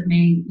distractions that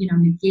may, you know,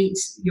 negate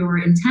your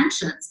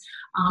intentions.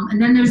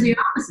 And then there's the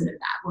opposite of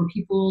that, where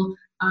people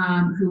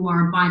who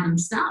are by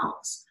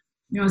themselves,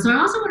 you know. So I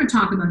also want to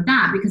talk about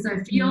that, because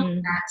I feel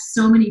that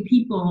so many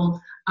people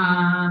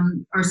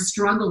are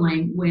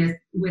struggling with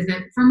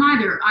it from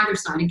either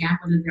side, again,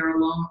 whether they're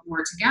alone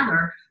or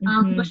together.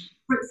 But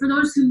for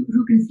those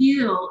who can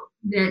feel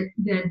that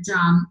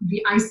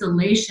the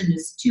isolation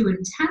is too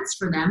intense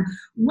for them,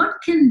 what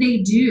can they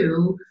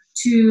do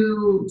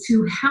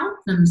to help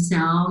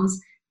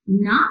themselves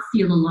not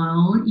feel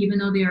alone, even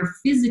though they are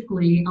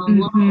physically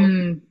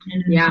alone in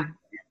an Yeah. environment.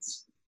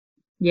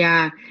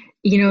 Yeah.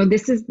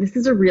 This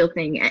is a real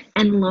thing.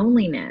 And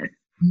loneliness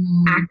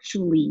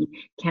actually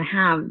can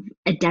have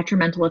a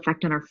detrimental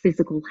effect on our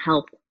physical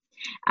health.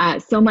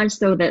 So much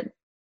so that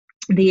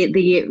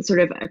the sort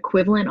of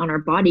equivalent on our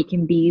body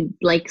can be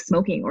like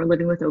smoking or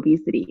living with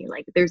obesity.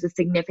 Like there's a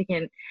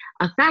significant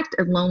effect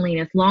of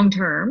loneliness long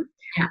term.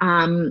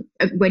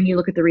 When you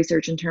look at the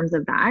research in terms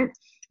of that.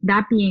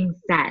 That being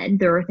said,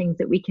 there are things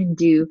that we can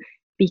do,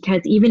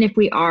 because even if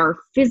we are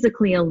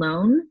physically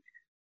alone,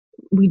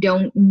 we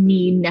don't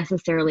need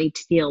necessarily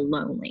to feel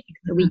lonely.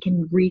 So we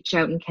can reach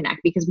out and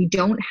connect, because we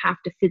don't have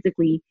to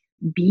physically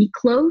be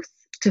close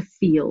to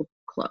feel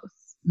close.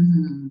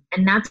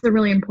 And that's a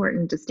really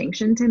important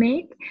distinction to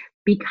make,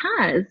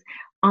 because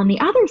on the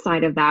other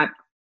side of that,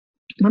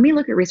 when we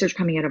look at research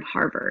coming out of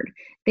Harvard,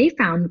 they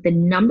found that the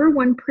number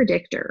one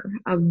predictor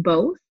of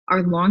both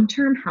our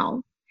long-term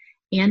health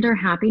and our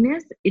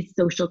happiness is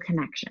social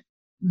connection.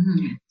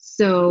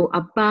 So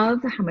above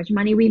how much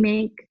money we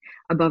make,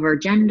 above our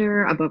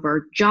gender, above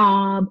our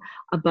job,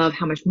 above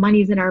how much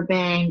money's in our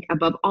bank,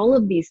 above all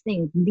of these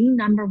things, the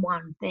number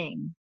one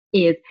thing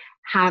is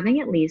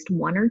having at least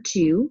one or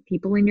two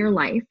people in your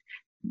life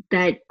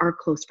that are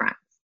close friends,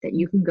 that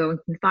you can go and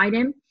confide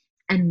in,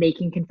 and they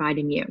can confide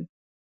in you.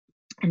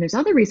 And there's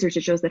other research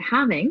that shows that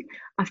having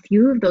a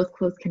few of those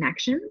close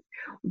connections,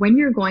 when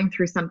you're going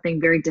through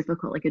something very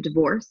difficult, like a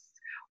divorce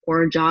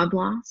or a job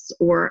loss,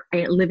 or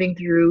living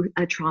through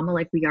a trauma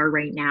like we are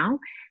right now,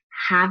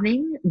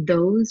 having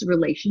those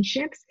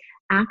relationships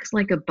acts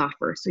like a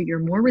buffer. So you're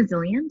more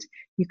resilient,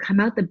 you come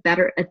out the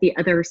better at the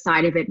other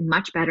side of it,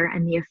 much better.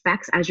 And the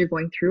effects as you're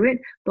going through it,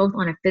 both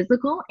on a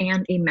physical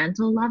and a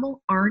mental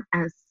level, aren't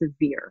as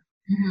severe.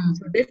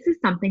 So this is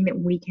something that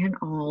we can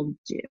all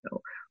do.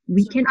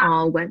 We can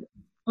all,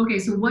 okay,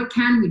 so what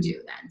can we do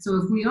then? So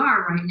if we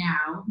are right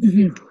now,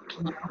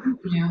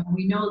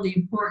 we know the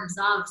importance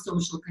of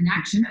social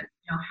connection,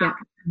 how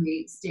can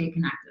we stay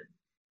connected?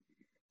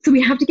 So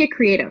we have to get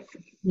creative.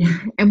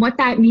 And what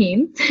that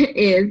means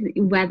is,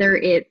 whether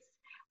it's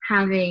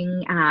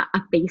having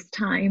a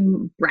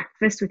FaceTime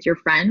breakfast with your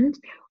friend,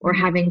 or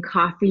having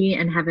coffee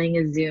and having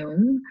a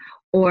Zoom,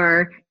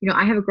 or,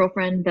 I have a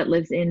girlfriend that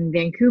lives in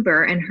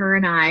Vancouver, and her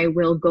and I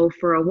will go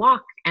for a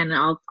walk, and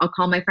I'll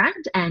call my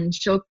friend and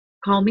she'll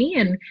call me,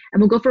 and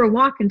we'll go for a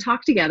walk and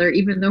talk together,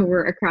 even though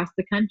we're across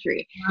the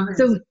country.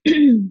 So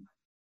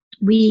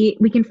we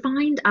can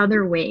find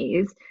other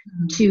ways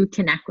to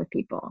connect with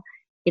people.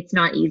 It's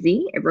not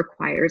easy. It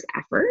requires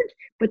effort,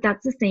 but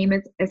that's the same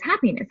as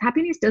happiness.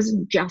 Happiness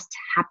doesn't just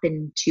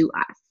happen to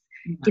us.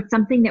 It's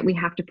something that we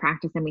have to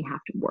practice and we have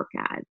to work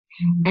at.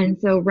 And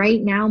so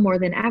right now, more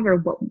than ever,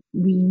 what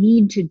we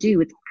need to do,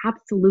 it's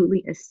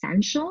absolutely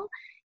essential,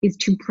 is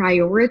to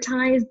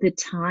prioritize the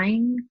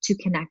time to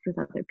connect with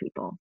other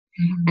people.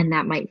 And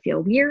that might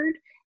feel weird,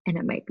 and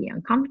it might be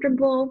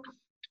uncomfortable,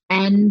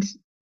 and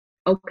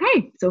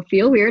okay, so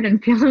feel weird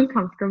and feel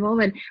uncomfortable,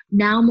 but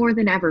now more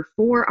than ever,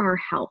 for our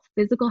health,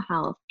 physical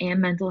health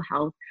and mental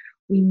health,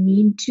 we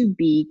need to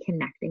be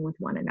connecting with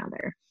one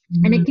another.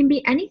 And it can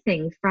be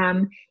anything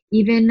from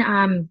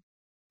even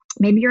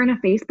maybe you're in a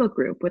Facebook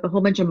group with a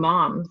whole bunch of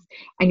moms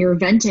and you're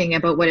venting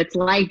about what it's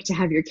like to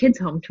have your kids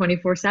home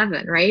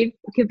 24/7, right?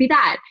 It could be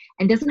that.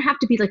 And it doesn't have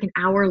to be like an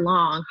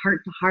hour-long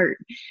heart-to-heart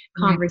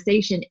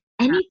conversation.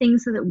 Anything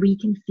so that we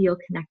can feel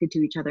connected to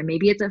each other.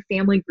 Maybe it's a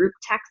family group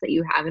text that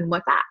you have in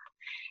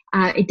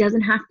WhatsApp. It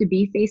doesn't have to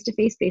be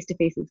face-to-face.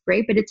 Face-to-face is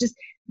great, but it's just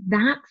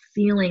that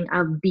feeling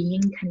of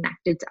being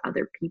connected to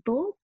other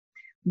people,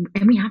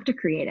 and we have to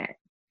create it.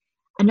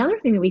 Another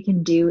thing that we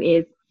can do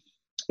is,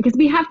 because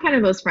we have kind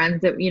of those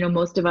friends that,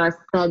 most of us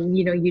that,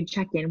 you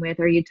check in with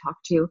or you talk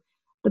to,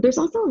 but there's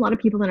also a lot of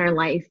people in our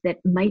life that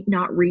might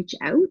not reach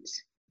out,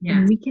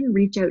 and we can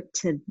reach out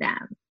to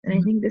them. And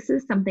I think this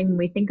is something when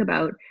we think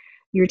about,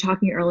 you were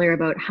talking earlier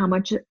about how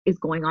much is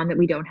going on that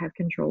we don't have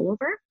control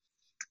over.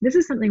 This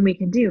is something we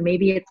can do.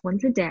 Maybe it's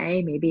once a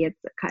day, maybe it's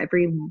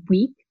every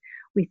week.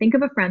 We think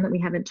of a friend that we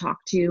haven't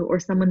talked to, or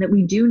someone that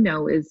we do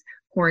know is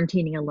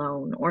quarantining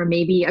alone, or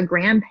maybe a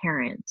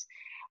grandparent,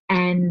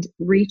 and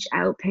reach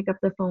out, pick up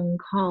the phone,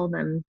 call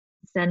them,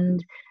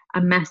 send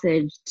a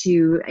message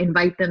to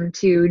invite them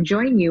to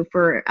join you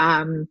for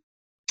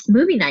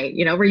movie night,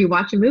 where you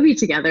watch a movie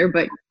together,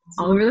 but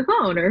all over the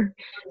phone. Or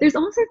there's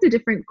all sorts of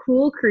different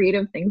cool,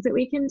 creative things that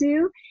we can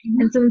do.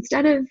 And so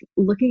instead of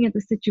looking at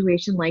the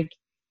situation like,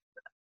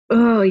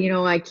 oh,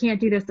 I can't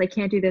do this, I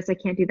can't do this, I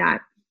can't do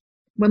that.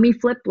 When we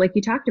flip, like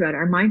you talked about,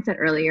 our mindset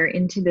earlier,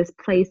 into this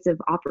place of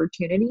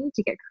opportunity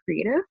to get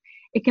creative,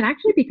 it can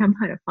actually become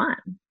kind of fun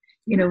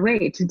in a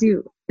way to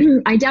do.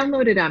 I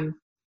downloaded,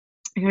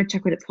 I gotta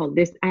check what it's called,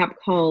 this app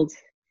called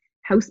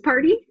House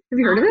Party. Have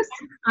you heard of this?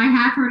 I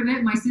have heard of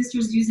it. My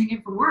sister's using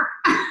it for work.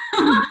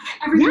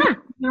 Every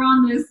time they're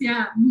on this,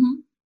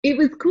 It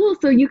was cool.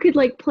 So you could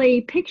like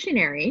play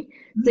Pictionary.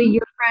 So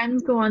your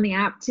friends go on the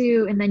app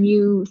too, and then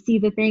you see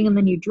the thing and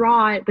then you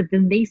draw it, but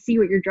then they see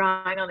what you're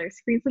drawing on their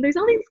screen. So there's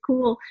all these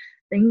cool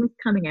things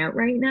coming out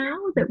right now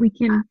that we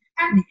can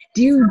And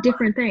do so,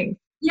 different things.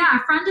 yeah,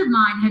 a friend of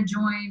mine had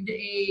joined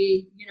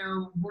a,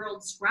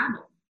 world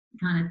Scrabble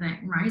kind of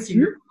thing, right? So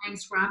you're playing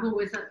Scrabble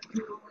with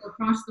people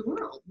across the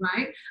world,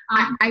 right?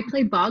 I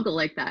play Boggle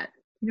like that.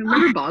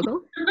 Remember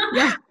Boggle?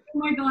 Yeah. Oh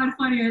my God,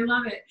 funny! I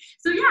love it.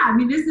 So yeah, I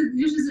mean, this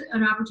is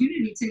an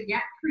opportunity to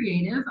get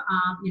creative.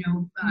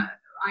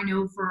 I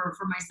know for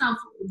myself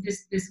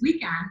this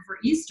weekend for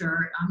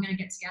Easter, I'm going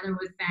to get together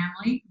with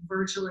family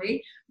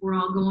virtually. We're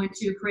all going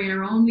to create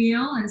our own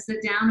meal and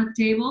sit down at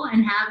the table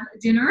and have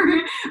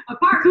dinner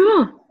apart,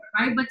 Cool.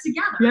 right? But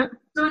together. Yep.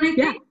 So, and I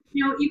think,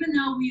 even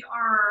though we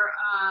are,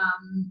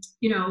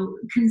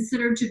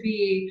 considered to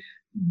be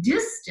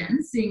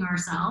distancing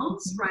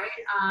ourselves, right?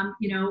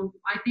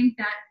 I think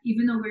that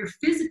even though we're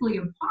physically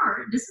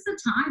apart, this is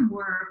a time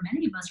where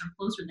many of us are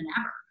closer than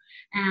ever.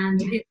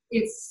 And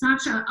it's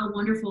such a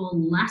wonderful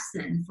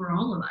lesson for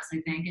all of us, I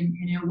think. And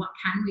what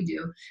can we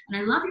do?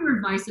 And I love your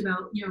advice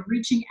about,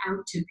 reaching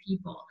out to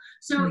people.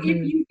 So if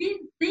you've been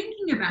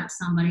thinking about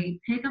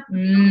somebody, pick up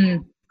the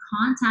phone,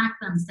 contact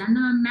them, send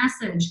them a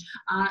message,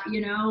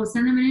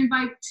 send them an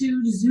invite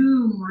to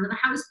Zoom or to the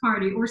house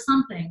party or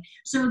something,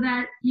 so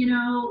that,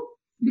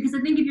 because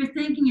I think if you're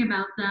thinking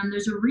about them,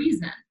 there's a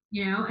reason,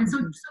 and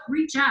so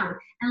reach out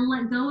and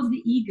let go of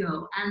the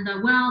ego and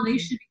they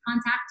should be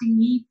contacting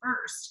me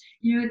first.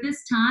 At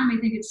this time, I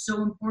think it's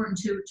so important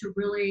to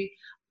really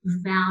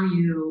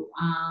value,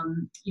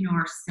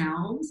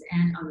 ourselves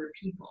and other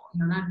people.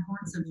 That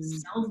importance of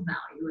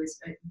self-value is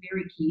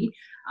very key.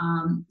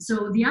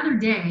 So the other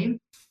day,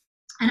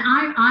 and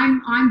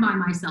I'm by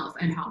myself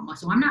at home,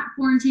 so I'm not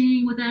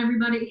quarantining with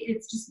everybody.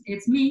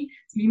 It's me,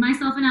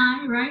 myself, and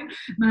I, right?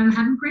 But I'm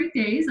having great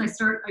days. I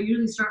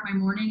usually start my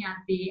morning at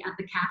the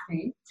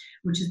cafe,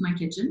 which is my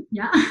kitchen.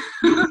 Yeah.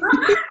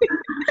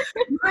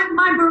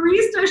 my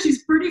barista,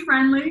 she's pretty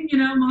friendly,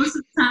 most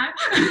of the time.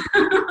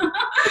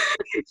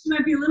 She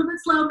might be a little bit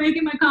slow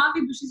making my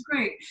coffee, but she's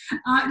great.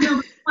 But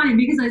it's funny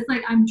because it's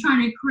like I'm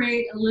trying to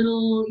create a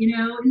little,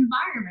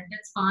 environment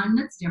that's fun,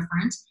 that's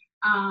different.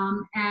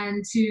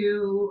 And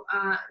to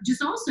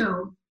just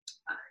also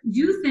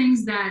do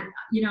things that,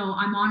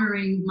 I'm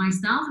honoring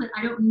myself, that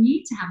I don't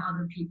need to have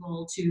other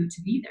people to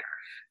be there.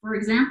 For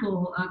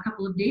example, a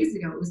couple of days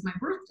ago, it was my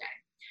birthday.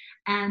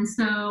 And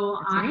so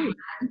I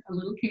had a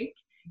little cake,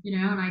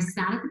 and I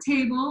sat at the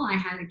table, I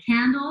had a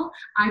candle,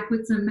 I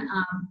put some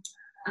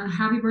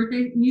happy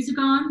birthday music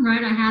on,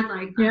 right? I had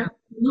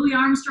Louis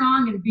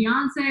Armstrong and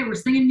Beyonce were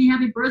singing me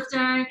happy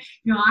birthday.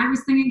 I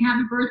was singing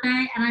happy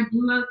birthday, and I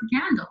blew out the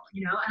candle,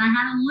 and I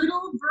had a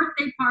little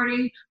birthday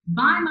party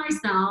by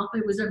myself.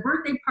 It was a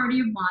birthday party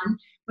of one,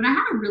 but I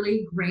had a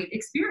really great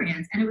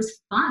experience, and it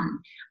was fun.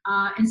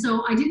 And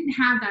so I didn't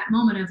have that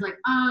moment of like,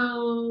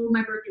 oh,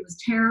 my birthday was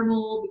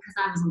terrible because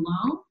I was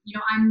alone.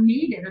 I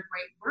made it a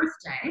great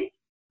birthday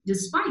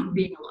despite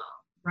being alone,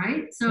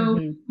 right? So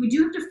we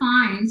do have to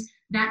find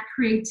that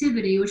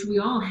creativity, which we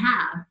all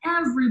have.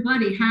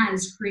 Everybody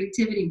has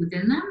creativity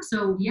within them.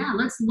 So yeah,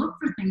 let's look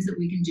for things that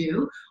we can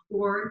do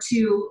or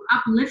to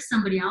uplift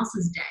somebody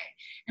else's day.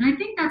 And I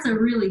think that's a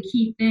really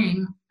key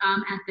thing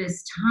at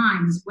this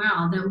time as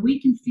well, that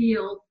we can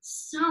feel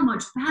so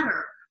much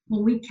better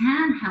when we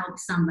can help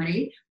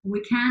somebody, when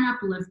we can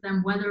uplift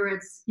them, whether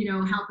it's,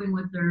 helping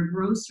with their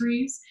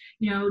groceries,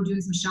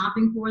 doing some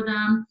shopping for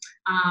them,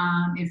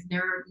 if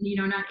they're,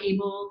 not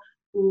able,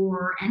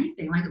 or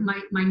anything.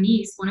 Like my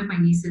niece, one of my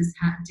nieces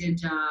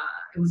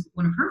it was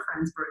one of her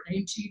friends' birthday,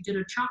 and she did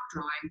a chalk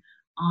drawing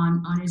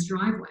on his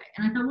driveway.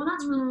 And I thought, well,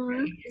 that's really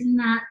great. Isn't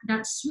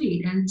that's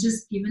sweet? And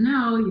just even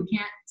though you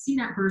can't see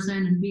that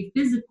person and be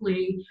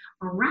physically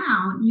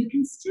around, you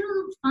can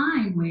still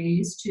find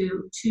ways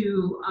to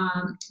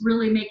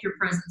really make your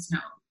presence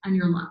known and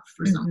your love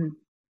for someone.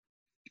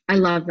 I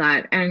love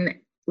that. And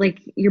like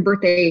your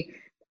birthday,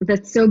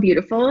 that's so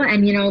beautiful.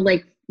 And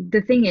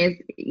the thing is,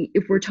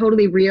 if we're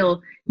totally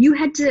real, you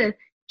had to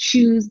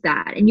choose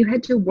that and you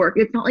had to work.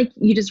 It's not like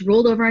you just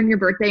rolled over on your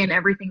birthday and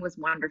everything was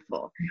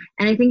wonderful.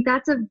 And I think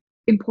that's an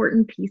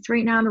important piece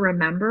right now to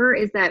remember,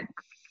 is that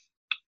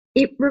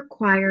it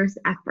requires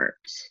effort,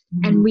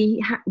 and we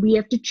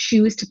have to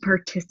choose to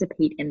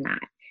participate in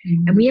that.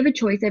 And we have a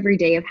choice every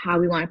day of how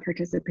we want to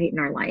participate in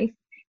our life,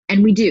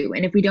 and we do.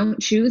 And if we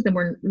don't choose, then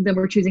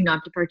we're choosing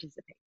not to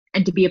participate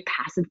and to be a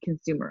passive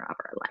consumer of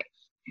our life.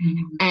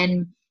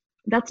 And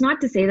that's not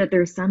to say that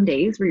there's some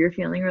days where you're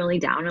feeling really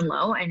down and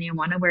low and you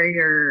want to wear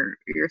your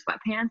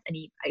sweatpants and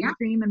eat ice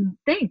cream and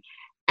thing,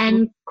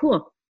 and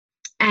cool.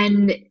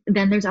 And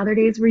then there's other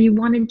days where you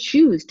want to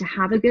choose to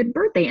have a good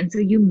birthday, and so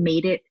you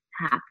made it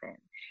happen.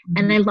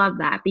 And I love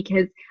that,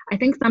 because I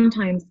think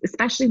sometimes,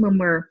 especially when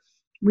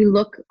we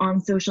look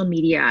on social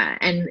media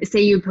and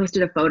say you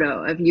posted a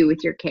photo of you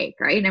with your cake,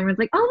 right? And everyone's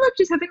like, oh, look,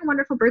 she's having a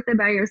wonderful birthday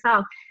by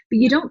yourself. But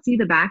you don't see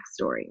the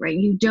backstory, right?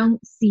 You don't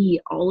see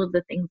all of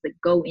the things that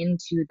go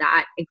into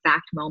that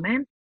exact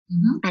moment.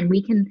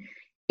 And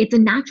it's a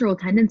natural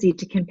tendency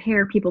to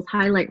compare people's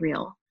highlight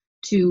reel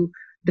to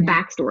the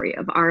backstory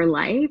of our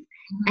life.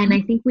 And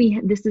I think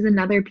this is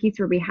another piece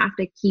where we have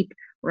to keep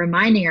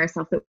reminding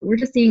ourselves that we're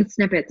just seeing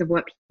snippets of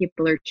what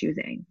people are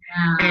choosing.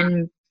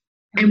 And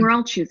we're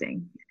all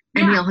choosing,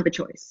 and we all have a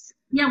choice.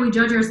 Yeah, we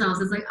judge ourselves.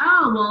 It's like,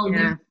 oh,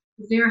 well,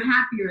 they're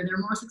happier, they're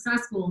more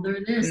successful, they're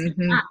this, they're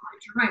that.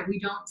 But you're right, we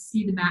don't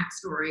see the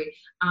backstory.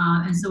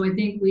 And so I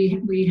think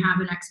we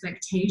have an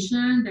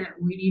expectation that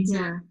we need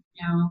to,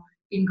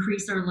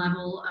 increase our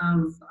level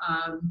of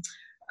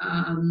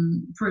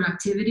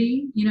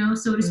productivity,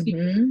 so to speak.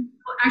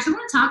 Actually, I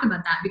want to talk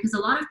about that because a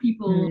lot of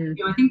people,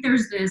 I think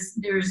there's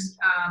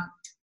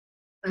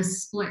a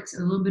split,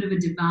 a little bit of a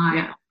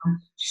divide.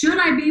 Should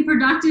I be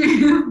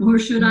productive or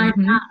should I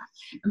not?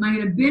 Am I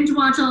going to binge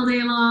watch all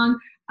day long?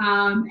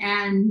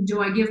 And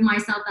do I give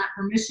myself that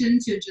permission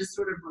to just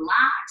sort of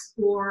relax,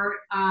 or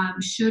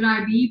should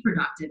I be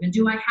productive? And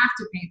do I have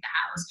to paint the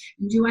house?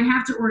 And do I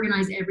have to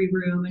organize every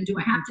room? And do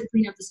I have to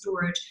clean up the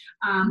storage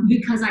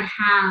because I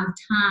have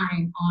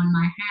time on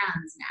my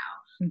hands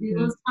now?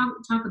 Let's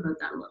talk about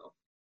that a little.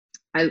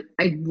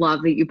 I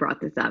love that you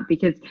brought this up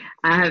because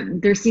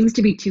there seems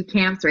to be two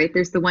camps, right?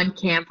 There's the one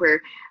camp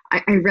where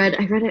I read it.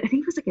 I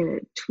think it was like a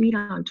tweet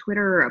on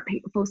Twitter or a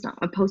post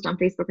on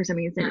Facebook or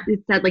something.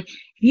 It said like, if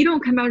you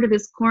don't come out of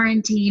this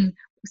quarantine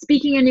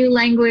speaking a new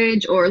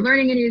language or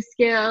learning a new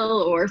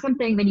skill or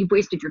something, then you've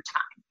wasted your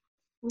time.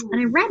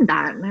 And I read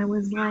that and I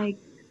was like,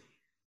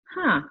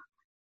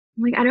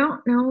 like, I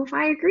don't know if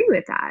I agree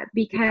with that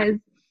because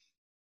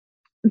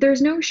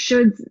there's no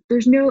shoulds.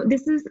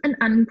 This is an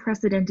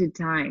unprecedented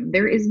time.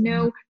 There is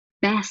no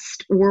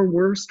best or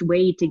worst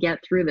way to get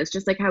through this.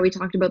 Just like how we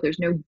talked about, there's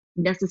no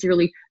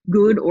necessarily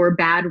good or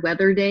bad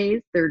weather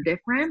days. They're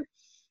different.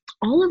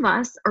 All of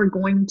us are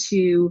going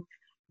to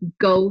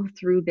go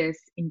through this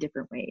in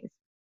different ways.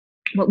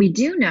 What we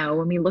do know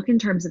when we look in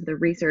terms of the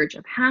research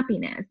of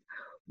happiness,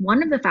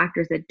 one of the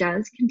factors that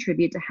does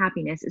contribute to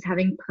happiness is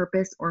having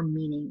purpose or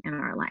meaning in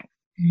our life.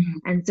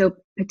 And so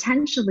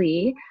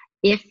potentially,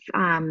 if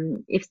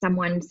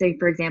someone, say,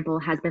 for example,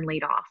 has been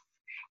laid off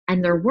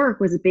and their work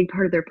was a big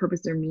part of their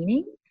purpose or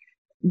meaning,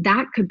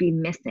 that could be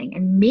missing.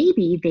 And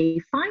maybe they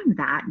find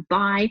that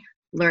by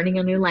learning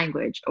a new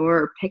language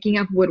or picking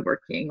up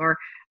woodworking, or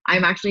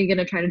I'm actually going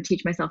to try to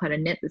teach myself how to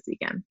knit this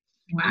weekend.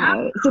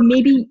 Wow. So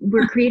maybe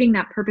we're creating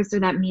that purpose or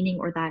that meaning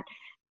or that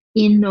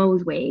in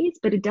those ways,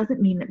 but it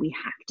doesn't mean that we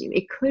have to.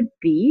 It could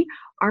be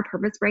our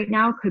purpose right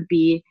now could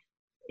be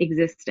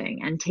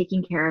existing and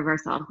taking care of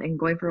ourselves and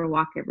going for a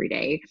walk every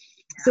day.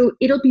 So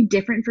it'll be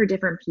different for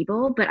different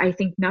people. But I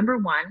think number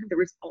one, there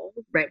was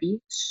already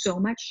so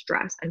much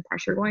stress and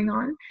pressure going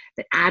on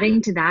that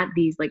adding to that,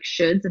 these like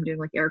shoulds, I'm doing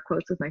like air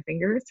quotes with my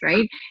fingers,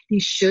 right?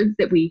 These shoulds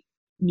that we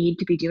need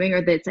to be doing,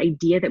 or this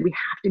idea that we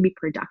have to be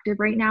productive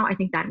right now, I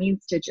think that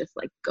needs to just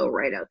like go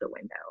right out the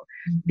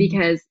window,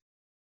 because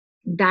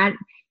that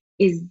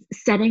is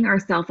setting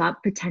ourselves up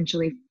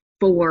potentially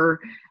for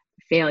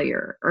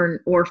failure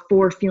or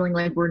for feeling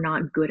like we're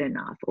not good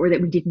enough or that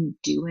we didn't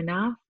do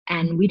enough.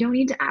 And we don't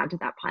need to add to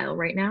that pile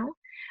right now.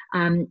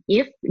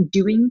 If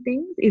doing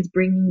things is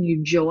bringing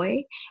you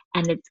joy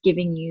and it's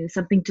giving you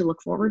something to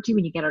look forward to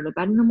when you get out of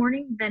bed in the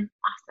morning, then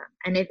awesome.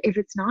 And if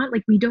it's not,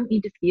 like, we don't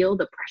need to feel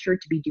the pressure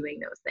to be doing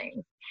those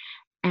things.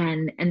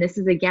 And this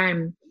is,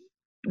 again,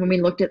 when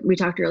we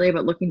talked earlier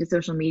about looking to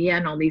social media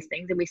and all these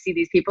things, and we see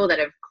these people that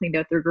have cleaned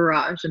out their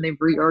garage and they've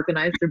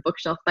reorganized their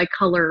bookshelf by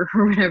color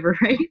or whatever,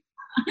 right?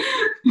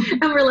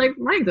 And we're like,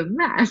 mine's a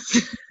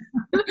mess.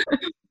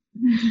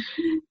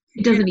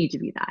 It doesn't need to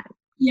be that.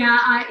 Yeah,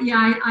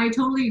 I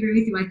totally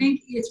agree with you. I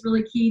think it's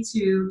really key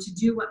to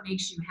do what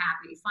makes you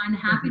happy. Find the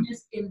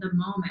happiness in the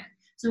moment.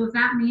 So if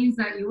that means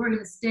that you are going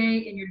to stay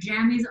in your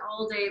jammies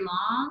all day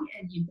long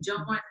and you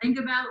don't want to think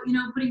about,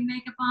 putting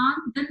makeup on,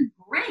 then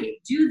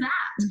great, do that.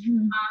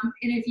 And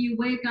if you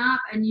wake up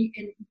and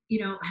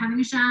having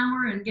a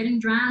shower and getting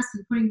dressed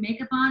and putting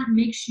makeup on, it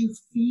makes you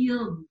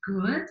feel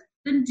good,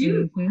 then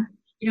do that.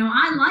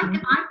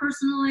 I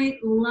personally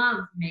love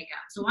makeup,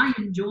 so I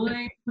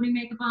enjoy putting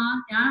makeup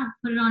on. And I don't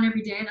put it on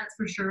every day, that's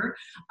for sure.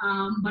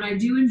 But I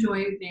do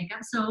enjoy makeup,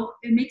 so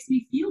it makes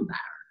me feel better,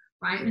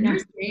 right? And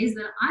there's days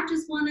that I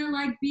just want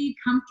to be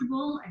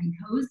comfortable and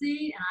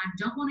cozy, and I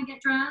don't want to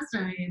get dressed.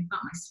 I've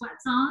got my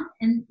sweats on,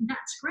 and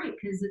that's great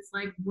because it's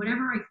like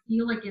whatever I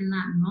feel like in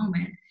that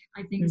moment,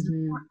 I think is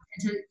important.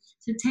 And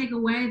to take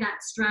away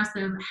that stress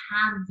of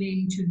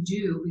having to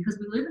do, because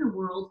we live in a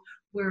world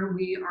where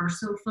we are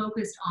so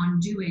focused on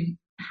doing,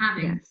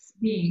 having,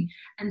 being.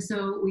 And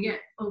so we get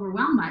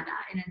overwhelmed by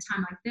that. And in a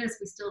time like this,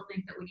 we still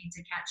think that we need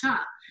to catch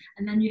up.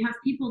 And then you have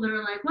people that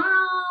are like,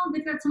 well,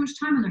 they've got so much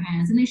time on their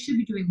hands and they should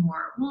be doing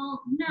more.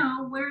 Well,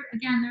 no,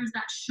 there's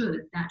that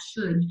should.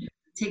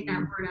 Take that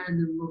word out of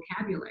the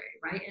vocabulary,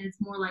 right? And it's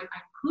more like, I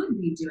could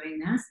be doing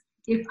this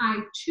if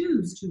I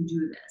choose to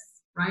do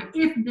this, right?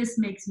 If this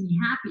makes me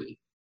happy.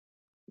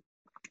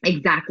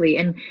 Exactly.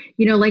 And,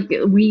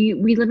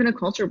 we live in a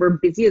culture where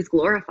busy is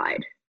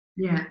glorified.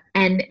 Yeah.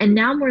 And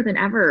now more than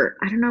ever,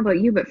 I don't know about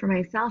you, but for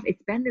myself,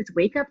 it's been this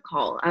wake up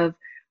call of,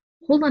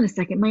 hold on a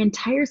second, my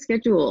entire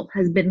schedule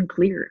has been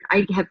cleared.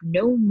 I have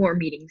no more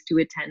meetings to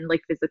attend,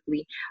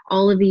 physically.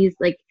 All of these,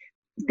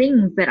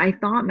 things that I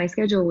thought my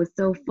schedule was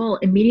so full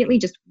immediately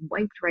just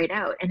wiped right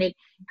out. And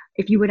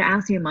if you would have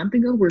asked me a month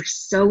ago, were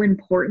so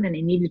important and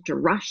I needed to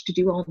rush to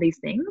do all these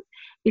things,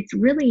 it's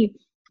really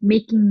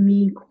making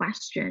me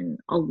question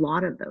a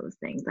lot of those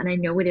things. And I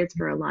know it is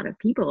for a lot of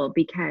people,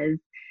 because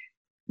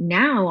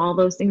now all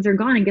those things are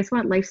gone, and guess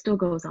what? Life still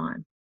goes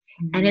on.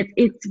 And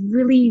it's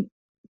really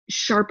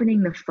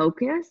sharpening the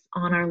focus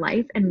on our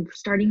life and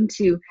starting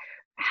to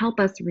help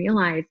us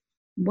realize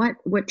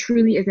what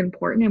truly is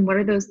important, and what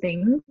are those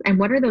things, and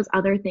what are those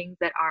other things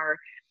that are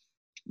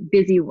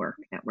busy work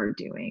that we're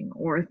doing,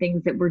 or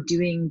things that we're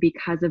doing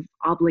because of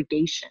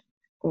obligation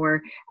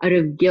or out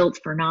of guilt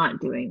for not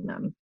doing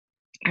them.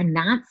 And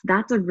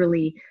that's a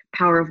really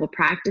powerful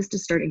practice to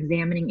start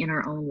examining in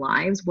our own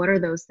lives. What are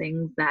those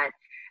things that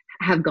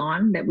have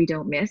gone that we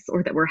don't miss,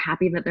 or that we're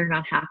happy that they're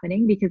not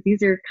happening? Because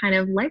these are kind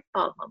of light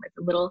bulb moments,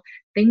 little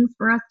things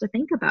for us to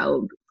think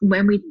about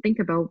when we think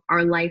about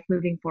our life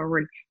moving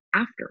forward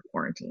after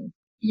quarantine.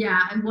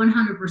 Yeah,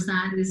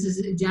 100%. This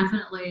is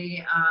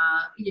definitely,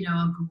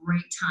 a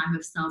great time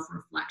of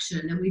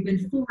self-reflection that we've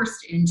been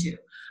forced into,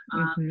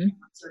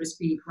 so to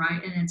speak,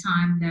 right? In a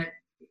time that,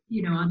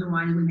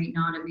 otherwise we may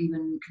not have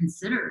even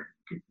considered,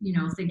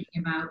 thinking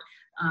about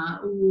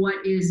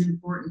what is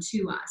important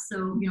to us.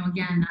 So,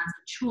 again, that's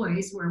a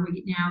choice where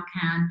we now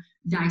can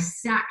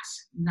dissect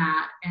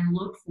that and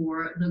look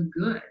for the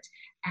good.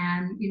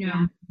 And,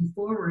 moving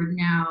forward,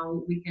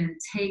 now we can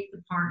take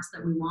the parts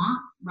that we want,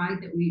 right,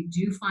 that we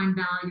do find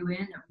value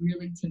in, that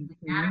really deeply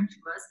matter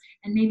to us,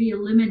 and maybe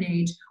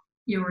eliminate,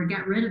 or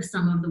get rid of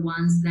some of the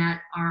ones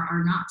that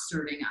are not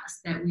serving us,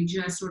 that we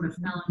just sort of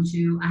fell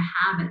into a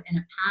habit and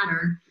a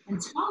pattern and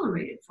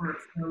tolerated for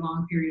a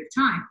long period of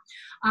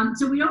time.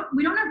 So we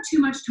don't have too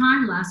much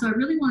time left. So I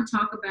really want to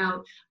talk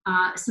about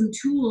some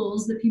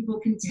tools that people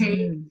can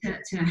take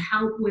to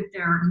help with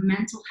their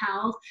mental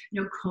health,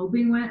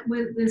 coping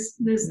with this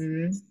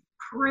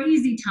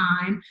crazy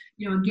time,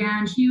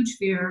 again, huge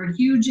fear,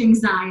 huge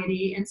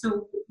anxiety. And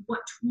so what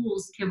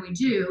tools can we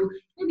do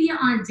maybe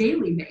on a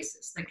daily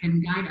basis that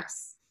can guide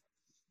us?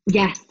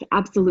 Yes,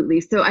 absolutely.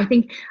 So I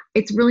think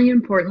it's really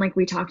important, like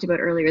we talked about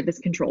earlier, this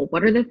control.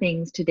 What are the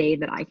things today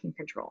that I can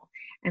control?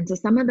 And so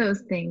some of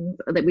those things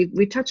that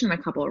we've touched on a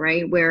couple,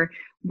 right, where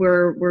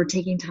we're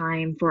taking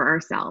time for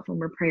ourselves and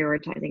we're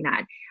prioritizing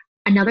that.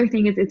 Another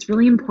thing is it's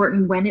really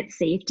important when it's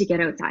safe to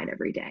get outside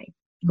every day.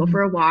 Go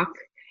for a walk,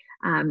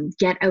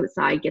 get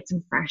outside, get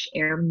some fresh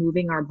air,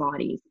 moving our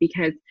bodies,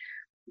 because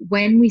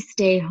when we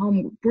stay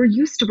home, we're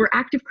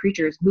active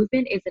creatures.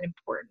 Movement is an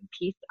important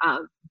piece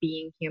of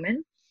being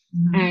human.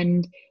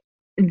 And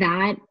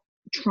that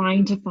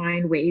trying to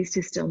find ways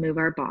to still move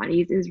our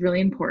bodies is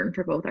really important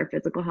for both our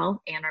physical health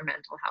and our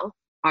mental health.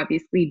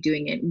 Obviously,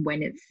 doing it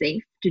when it's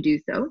safe to do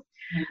so.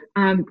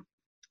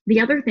 The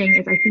other thing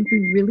is I think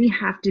we really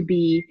have to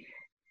be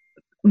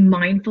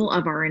mindful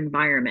of our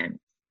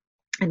environment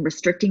and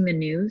restricting the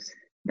news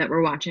that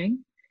we're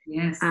watching.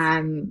 Yes.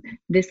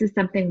 This is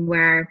something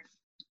where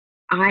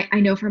I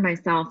know for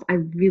myself, I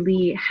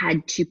really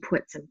had to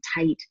put some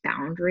tight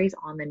boundaries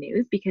on the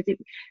news, because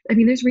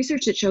there's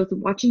research that shows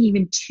watching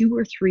even 2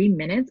 or 3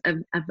 minutes of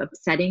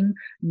upsetting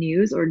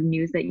news, or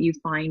news that you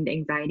find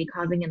anxiety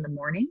causing in the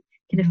morning,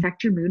 can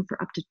affect your mood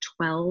for up to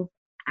 12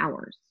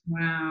 hours.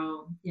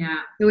 Wow.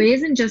 Yeah. So it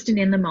isn't just an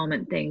in the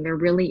moment thing. There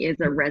really is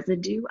a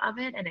residue of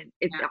it, and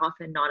it's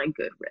often not a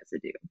good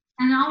residue.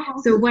 And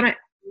also,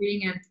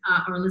 reading it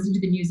or listening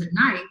to the news at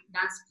night,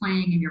 that's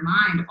playing in your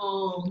mind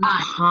all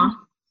night.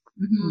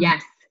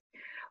 Yes.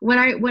 What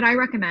I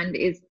recommend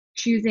is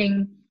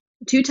choosing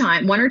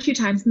 1 or 2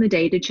 times in the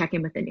day to check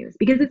in with the news,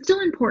 because it's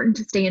still important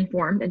to stay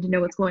informed and to know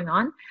what's going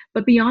on.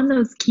 But beyond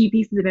those key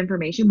pieces of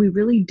information, we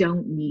really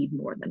don't need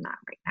more than that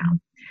right now.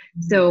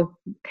 So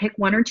pick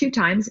 1 or 2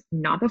 times,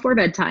 not before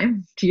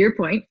bedtime, to your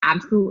point.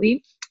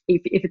 Absolutely.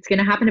 If it's going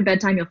to happen at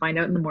bedtime, you'll find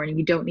out in the morning.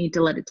 You don't need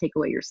to let it take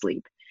away your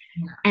sleep.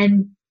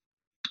 And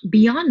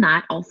beyond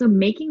that, also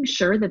making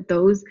sure that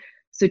those,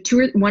 so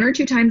 1 or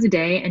 2 times a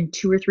day and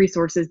 2 or 3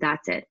 sources,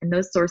 that's it. And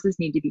those sources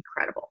need to be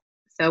credible.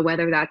 So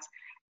whether that's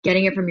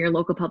getting it from your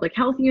local public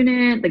health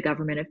unit, the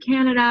government of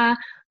Canada,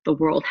 the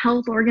World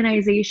Health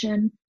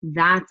Organization,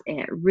 that's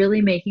it.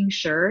 Really making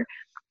sure,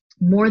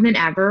 more than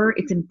ever,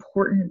 it's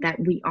important that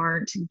we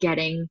aren't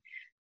getting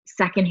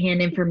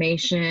secondhand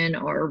information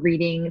or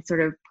reading sort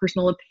of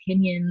personal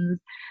opinions,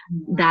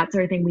 that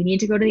sort of thing. We need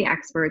to go to the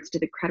experts, to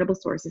the credible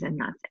sources, and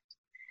that's it.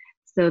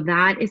 So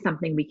that is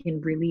something we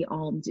can really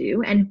all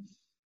do.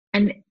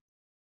 And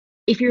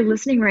if you're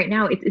listening right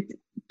now, it's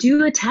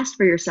do a test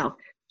for yourself.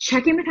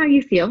 Check in with how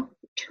you feel.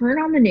 Turn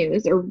on the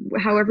news, or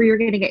however you're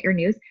going to get your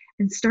news,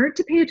 and start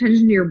to pay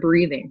attention to your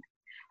breathing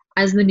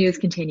as the news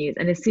continues.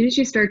 And as soon as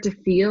you start to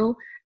feel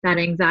that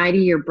anxiety,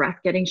 your breath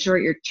getting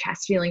short, your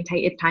chest feeling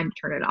tight, it's time to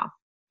turn it off.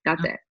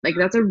 That's it. Like,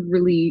 that's a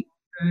really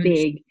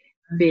big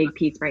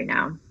piece right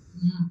now.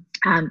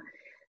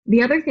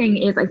 The other thing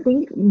is, I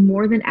think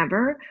more than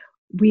ever,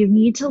 we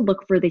need to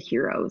look for the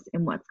heroes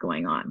in what's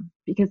going on,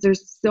 because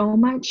there's so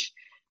much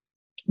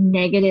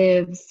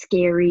negative,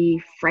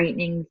 scary,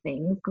 frightening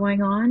things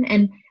going on.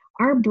 And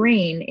our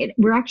brain,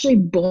 we're actually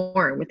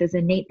born with this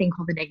innate thing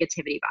called the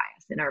negativity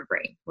bias in our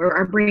brain, where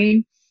our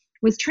brain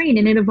was trained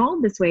and it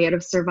evolved this way out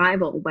of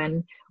survival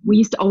when we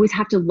used to always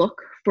have to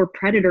look for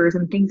predators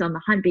and things on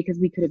the hunt because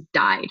we could have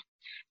died.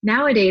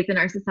 Nowadays in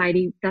our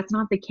society, that's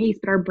not the case,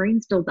 but our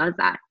brain still does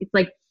that. It's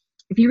like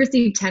if you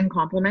receive 10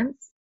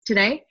 compliments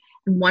today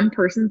and one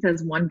person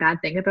says one bad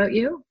thing about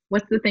you,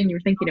 what's the thing you're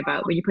thinking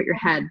about when you put your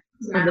head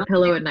on the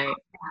pillow at night?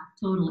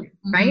 Yeah, totally.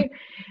 Mm-hmm. Right?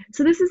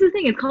 So this is the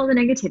thing. It's called the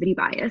negativity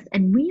bias.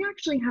 And we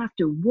actually have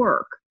to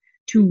work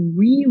to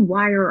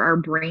rewire our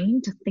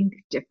brain to think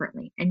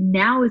differently. And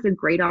now is a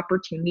great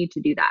opportunity to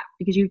do that,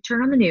 because you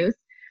turn on the news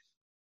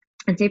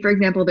and say, for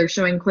example, they're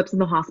showing clips of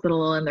the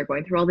hospital and they're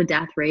going through all the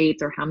death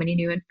rates or how many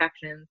new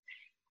infections.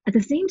 At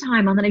the same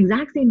time, on that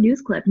exact same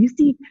news clip, you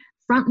see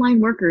frontline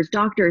workers,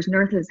 doctors,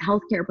 nurses,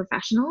 healthcare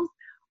professionals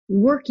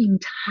working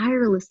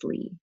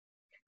tirelessly,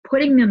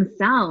 putting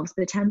themselves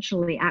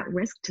potentially at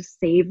risk to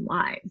save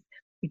lives.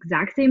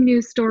 Exact same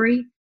news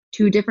story,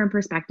 two different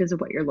perspectives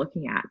of what you're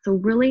looking at. So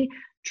really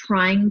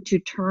trying to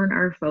turn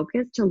our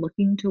focus to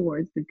looking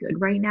towards the good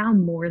right now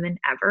more than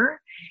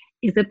ever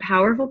is a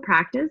powerful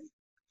practice.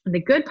 And the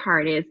good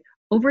part is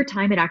over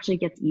time, it actually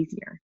gets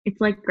easier.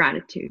 It's like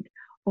gratitude.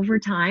 Over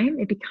time,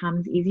 it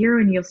becomes easier,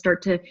 and you'll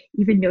start to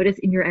even notice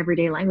in your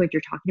everyday language,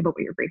 you're talking about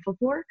what you're grateful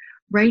for.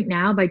 Right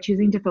now, by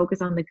choosing to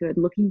focus on the good,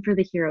 looking for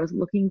the heroes,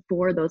 looking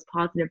for those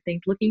positive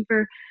things, looking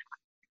for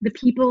the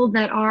people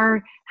that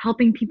are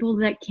helping people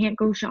that can't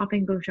go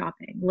shopping,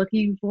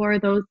 looking for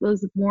those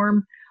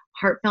warm,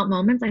 heartfelt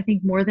moments. I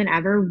think more than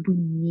ever, we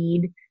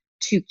need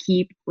to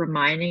keep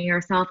reminding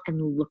ourselves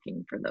and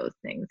looking for those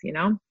things, you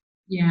know?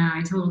 Yeah,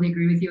 I totally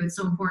agree with you. It's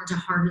so important to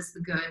harvest the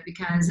good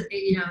because,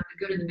 the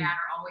good and the bad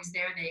are always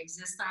there. They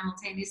exist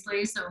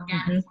simultaneously. So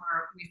again, if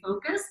we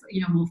focus,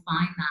 we'll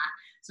find that.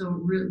 So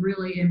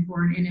really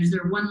important. And is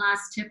there one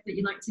last tip that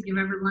you'd like to give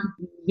everyone?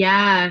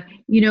 Yeah.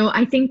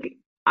 I think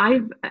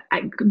I'm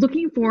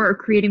looking for or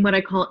creating what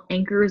I call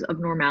anchors of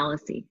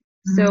normalcy.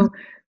 Mm-hmm. So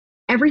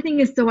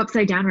everything is so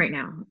upside down right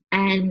now,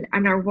 and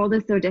our world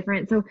is so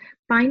different. So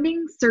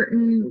finding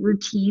certain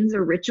routines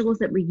or rituals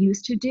that we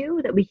used to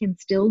do that we can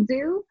still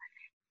do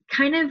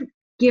kind of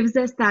gives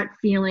us that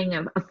feeling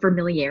of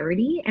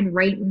familiarity. And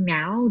right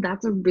now,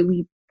 that's a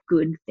really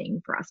good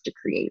thing for us to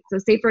create. So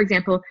say, for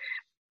example,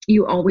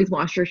 you always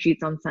wash your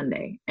sheets on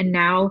Sunday, and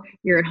now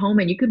you're at home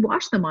and you could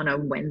wash them on a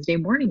Wednesday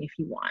morning if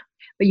you want,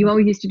 but you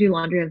always used to do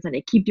laundry on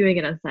Sunday. Keep doing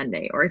it on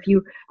Sunday. Or if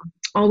you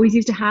always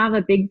used to have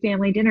a big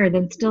family dinner,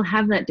 then still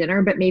have that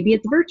dinner, but maybe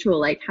it's virtual,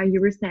 like how you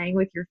were saying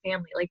with your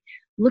family, like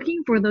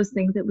looking for those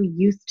things that we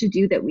used to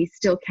do that we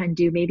still can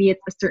do. Maybe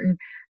it's a certain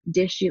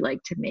dish you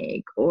like to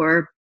make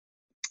or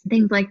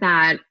things like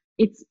that.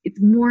 It's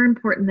more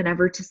important than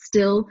ever to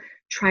still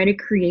try to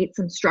create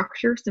some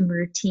structure, some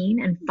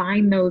routine, and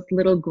find those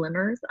little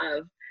glimmers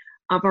of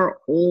our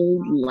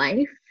old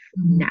life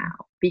now,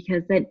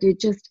 because it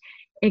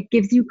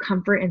gives you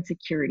comfort and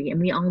security.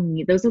 And we all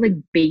need, those are like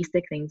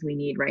basic things we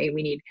need, right?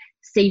 We need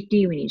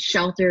safety, we need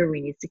shelter,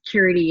 we need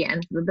security.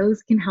 And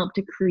those can help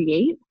to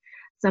create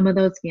some of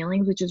those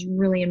feelings, which is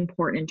really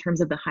important in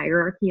terms of the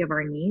hierarchy of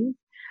our needs,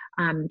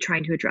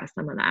 trying to address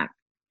some of that.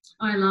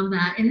 Oh, I love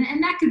that.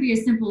 And that could be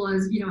as simple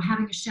as,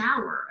 having a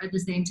shower at the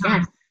same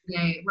time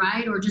today,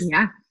 right? Or just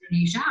a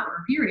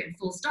shower, period,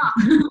 full stop,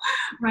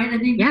 right? I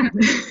think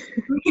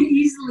we can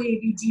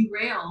easily be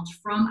derailed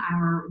from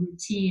our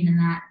routine and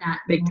that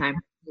big time.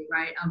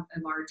 Right, of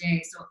our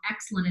day. So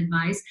excellent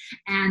advice.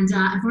 And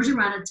unfortunately,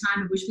 we're out of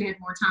time. I wish we had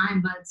more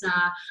time, but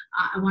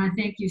I want to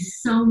thank you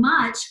so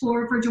much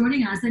for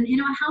joining us and,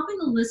 helping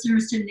the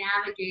listeners to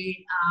navigate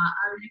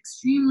an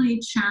extremely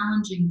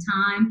challenging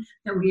time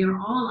that we are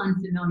all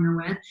unfamiliar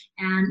with.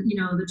 And,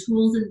 the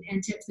tools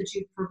and tips that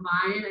you've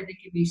provided, I think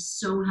could be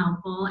so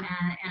helpful. And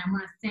I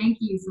want to thank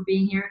you for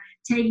being here,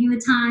 taking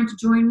the time to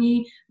join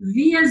me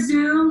via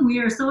Zoom. We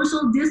are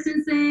social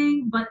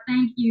distancing, but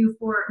thank you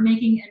for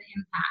making an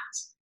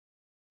impact.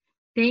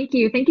 Thank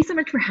you. Thank you so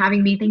much for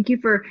having me. Thank you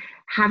for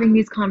having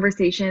these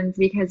conversations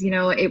because,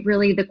 it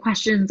really, the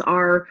questions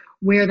are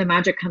where the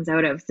magic comes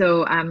out of.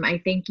 So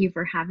I thank you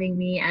for having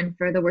me and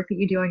for the work that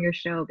you do on your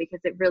show, because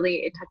it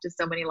touches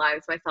so many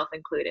lives, myself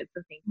included.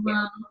 So thank you.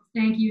 Well,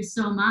 thank you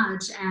so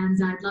much.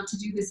 And I'd love to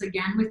do this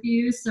again with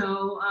you.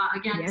 So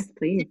again, yes,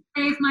 please.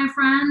 Stay safe, my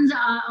friend.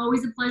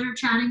 Always a pleasure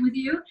chatting with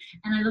you.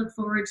 And I look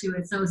forward to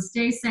it. So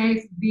stay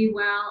safe, be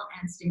well,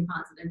 and stay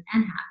positive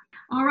and happy.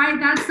 All right,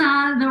 that's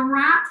the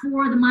wrap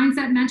for the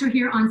Mindset Mentor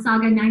here on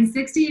Saga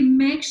 960.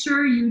 Make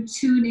sure you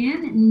tune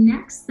in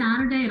next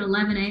Saturday at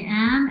 11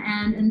 a.m.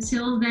 And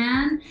until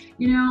then,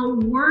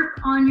 work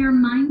on your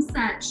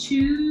mindset.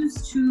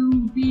 Choose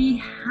to be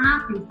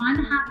happy. Find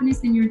the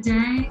happiness in your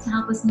day to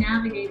help us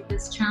navigate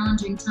this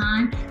challenging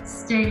time.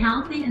 Stay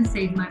healthy and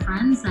safe, my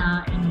friends,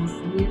 and we'll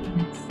see you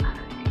next Saturday.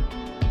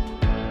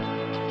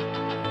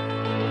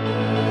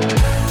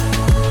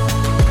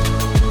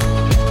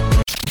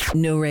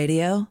 No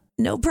radio?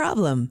 No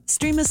problem.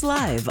 Stream us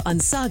live on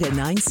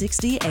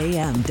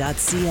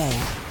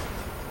saga960am.ca.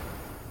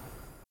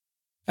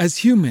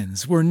 As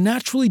humans, we're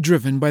naturally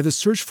driven by the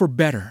search for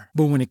better.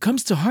 But when it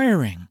comes to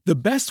hiring, the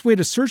best way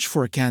to search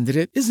for a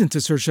candidate isn't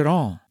to search at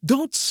all.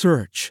 Don't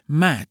search,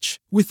 match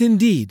with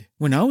Indeed.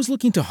 When I was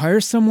looking to hire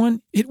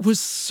someone, it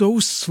was so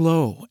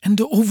slow and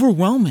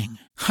overwhelming.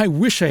 I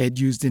wish I had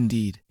used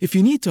Indeed. If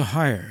you need to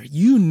hire,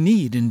 you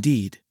need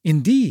Indeed.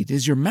 Indeed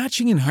is your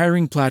matching and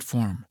hiring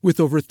platform with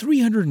over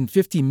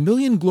 350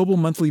 million global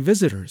monthly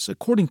visitors,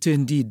 according to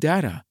Indeed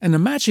data, and a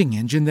matching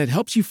engine that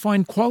helps you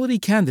find quality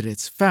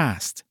candidates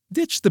fast.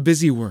 Ditch the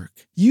busy work.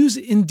 Use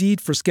Indeed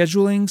for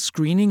scheduling,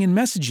 screening, and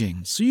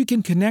messaging so you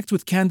can connect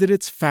with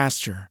candidates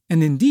faster.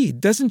 And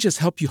Indeed doesn't just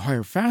help you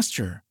hire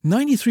faster.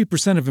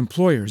 93% of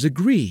employers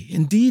agree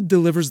Indeed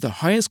delivers the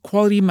highest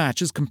quality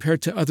matches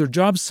compared to other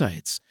job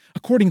sites,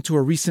 according to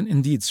a recent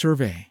Indeed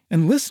survey.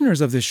 And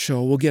listeners of this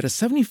show will get a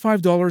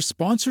 $75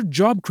 sponsored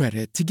job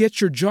credit to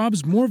get your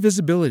jobs more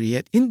visibility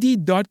at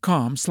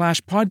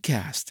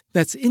Indeed.com/podcast.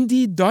 That's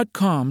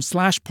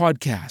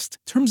Indeed.com/podcast.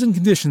 Terms and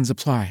conditions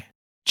apply.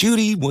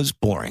 Judy was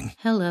boring.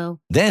 Hello.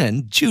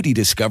 Then Judy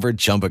discovered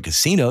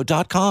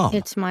ChumbaCasino.com.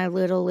 It's my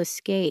little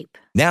escape.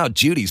 Now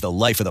Judy's the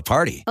life of the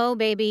party. Oh,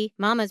 baby,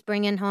 mama's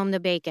bringing home the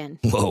bacon.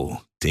 Whoa,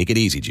 take it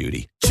easy,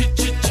 Judy.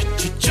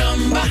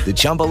 The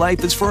Chumba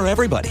life is for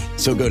everybody.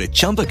 So go to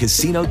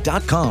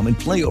ChumbaCasino.com and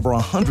play over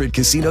 100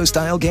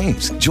 casino-style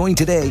games. Join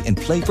today and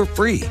play for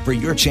free for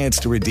your chance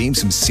to redeem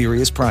some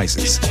serious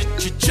prizes.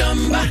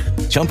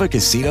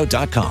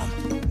 ChumbaCasino.com.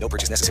 No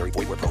purchase necessary.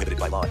 Void where prohibited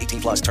by law.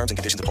 18+ terms and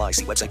conditions apply.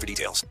 See website for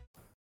details.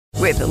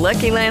 With the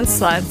Lucky Land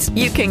Slots,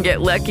 you can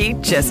get lucky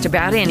just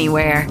about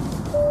anywhere.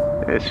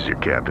 This is your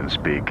captain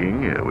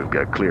speaking. We've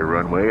got clear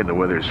runway and the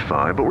weather's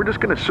fine, but we're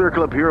just going to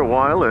circle up here a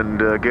while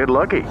and get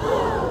lucky.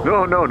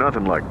 No,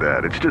 nothing like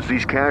that. It's just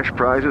these cash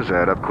prizes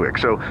add up quick.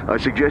 So I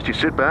suggest you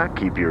sit back,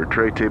 keep your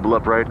tray table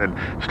upright, and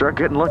start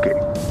getting lucky.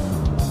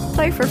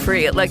 Play for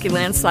free at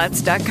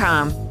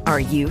LuckyLandSlots.com. Are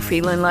you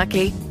feeling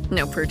lucky?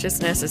 No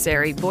purchase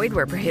necessary. Void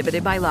where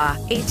prohibited by law.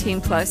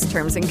 18+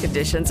 terms and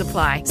conditions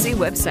apply. See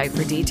website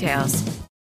for details.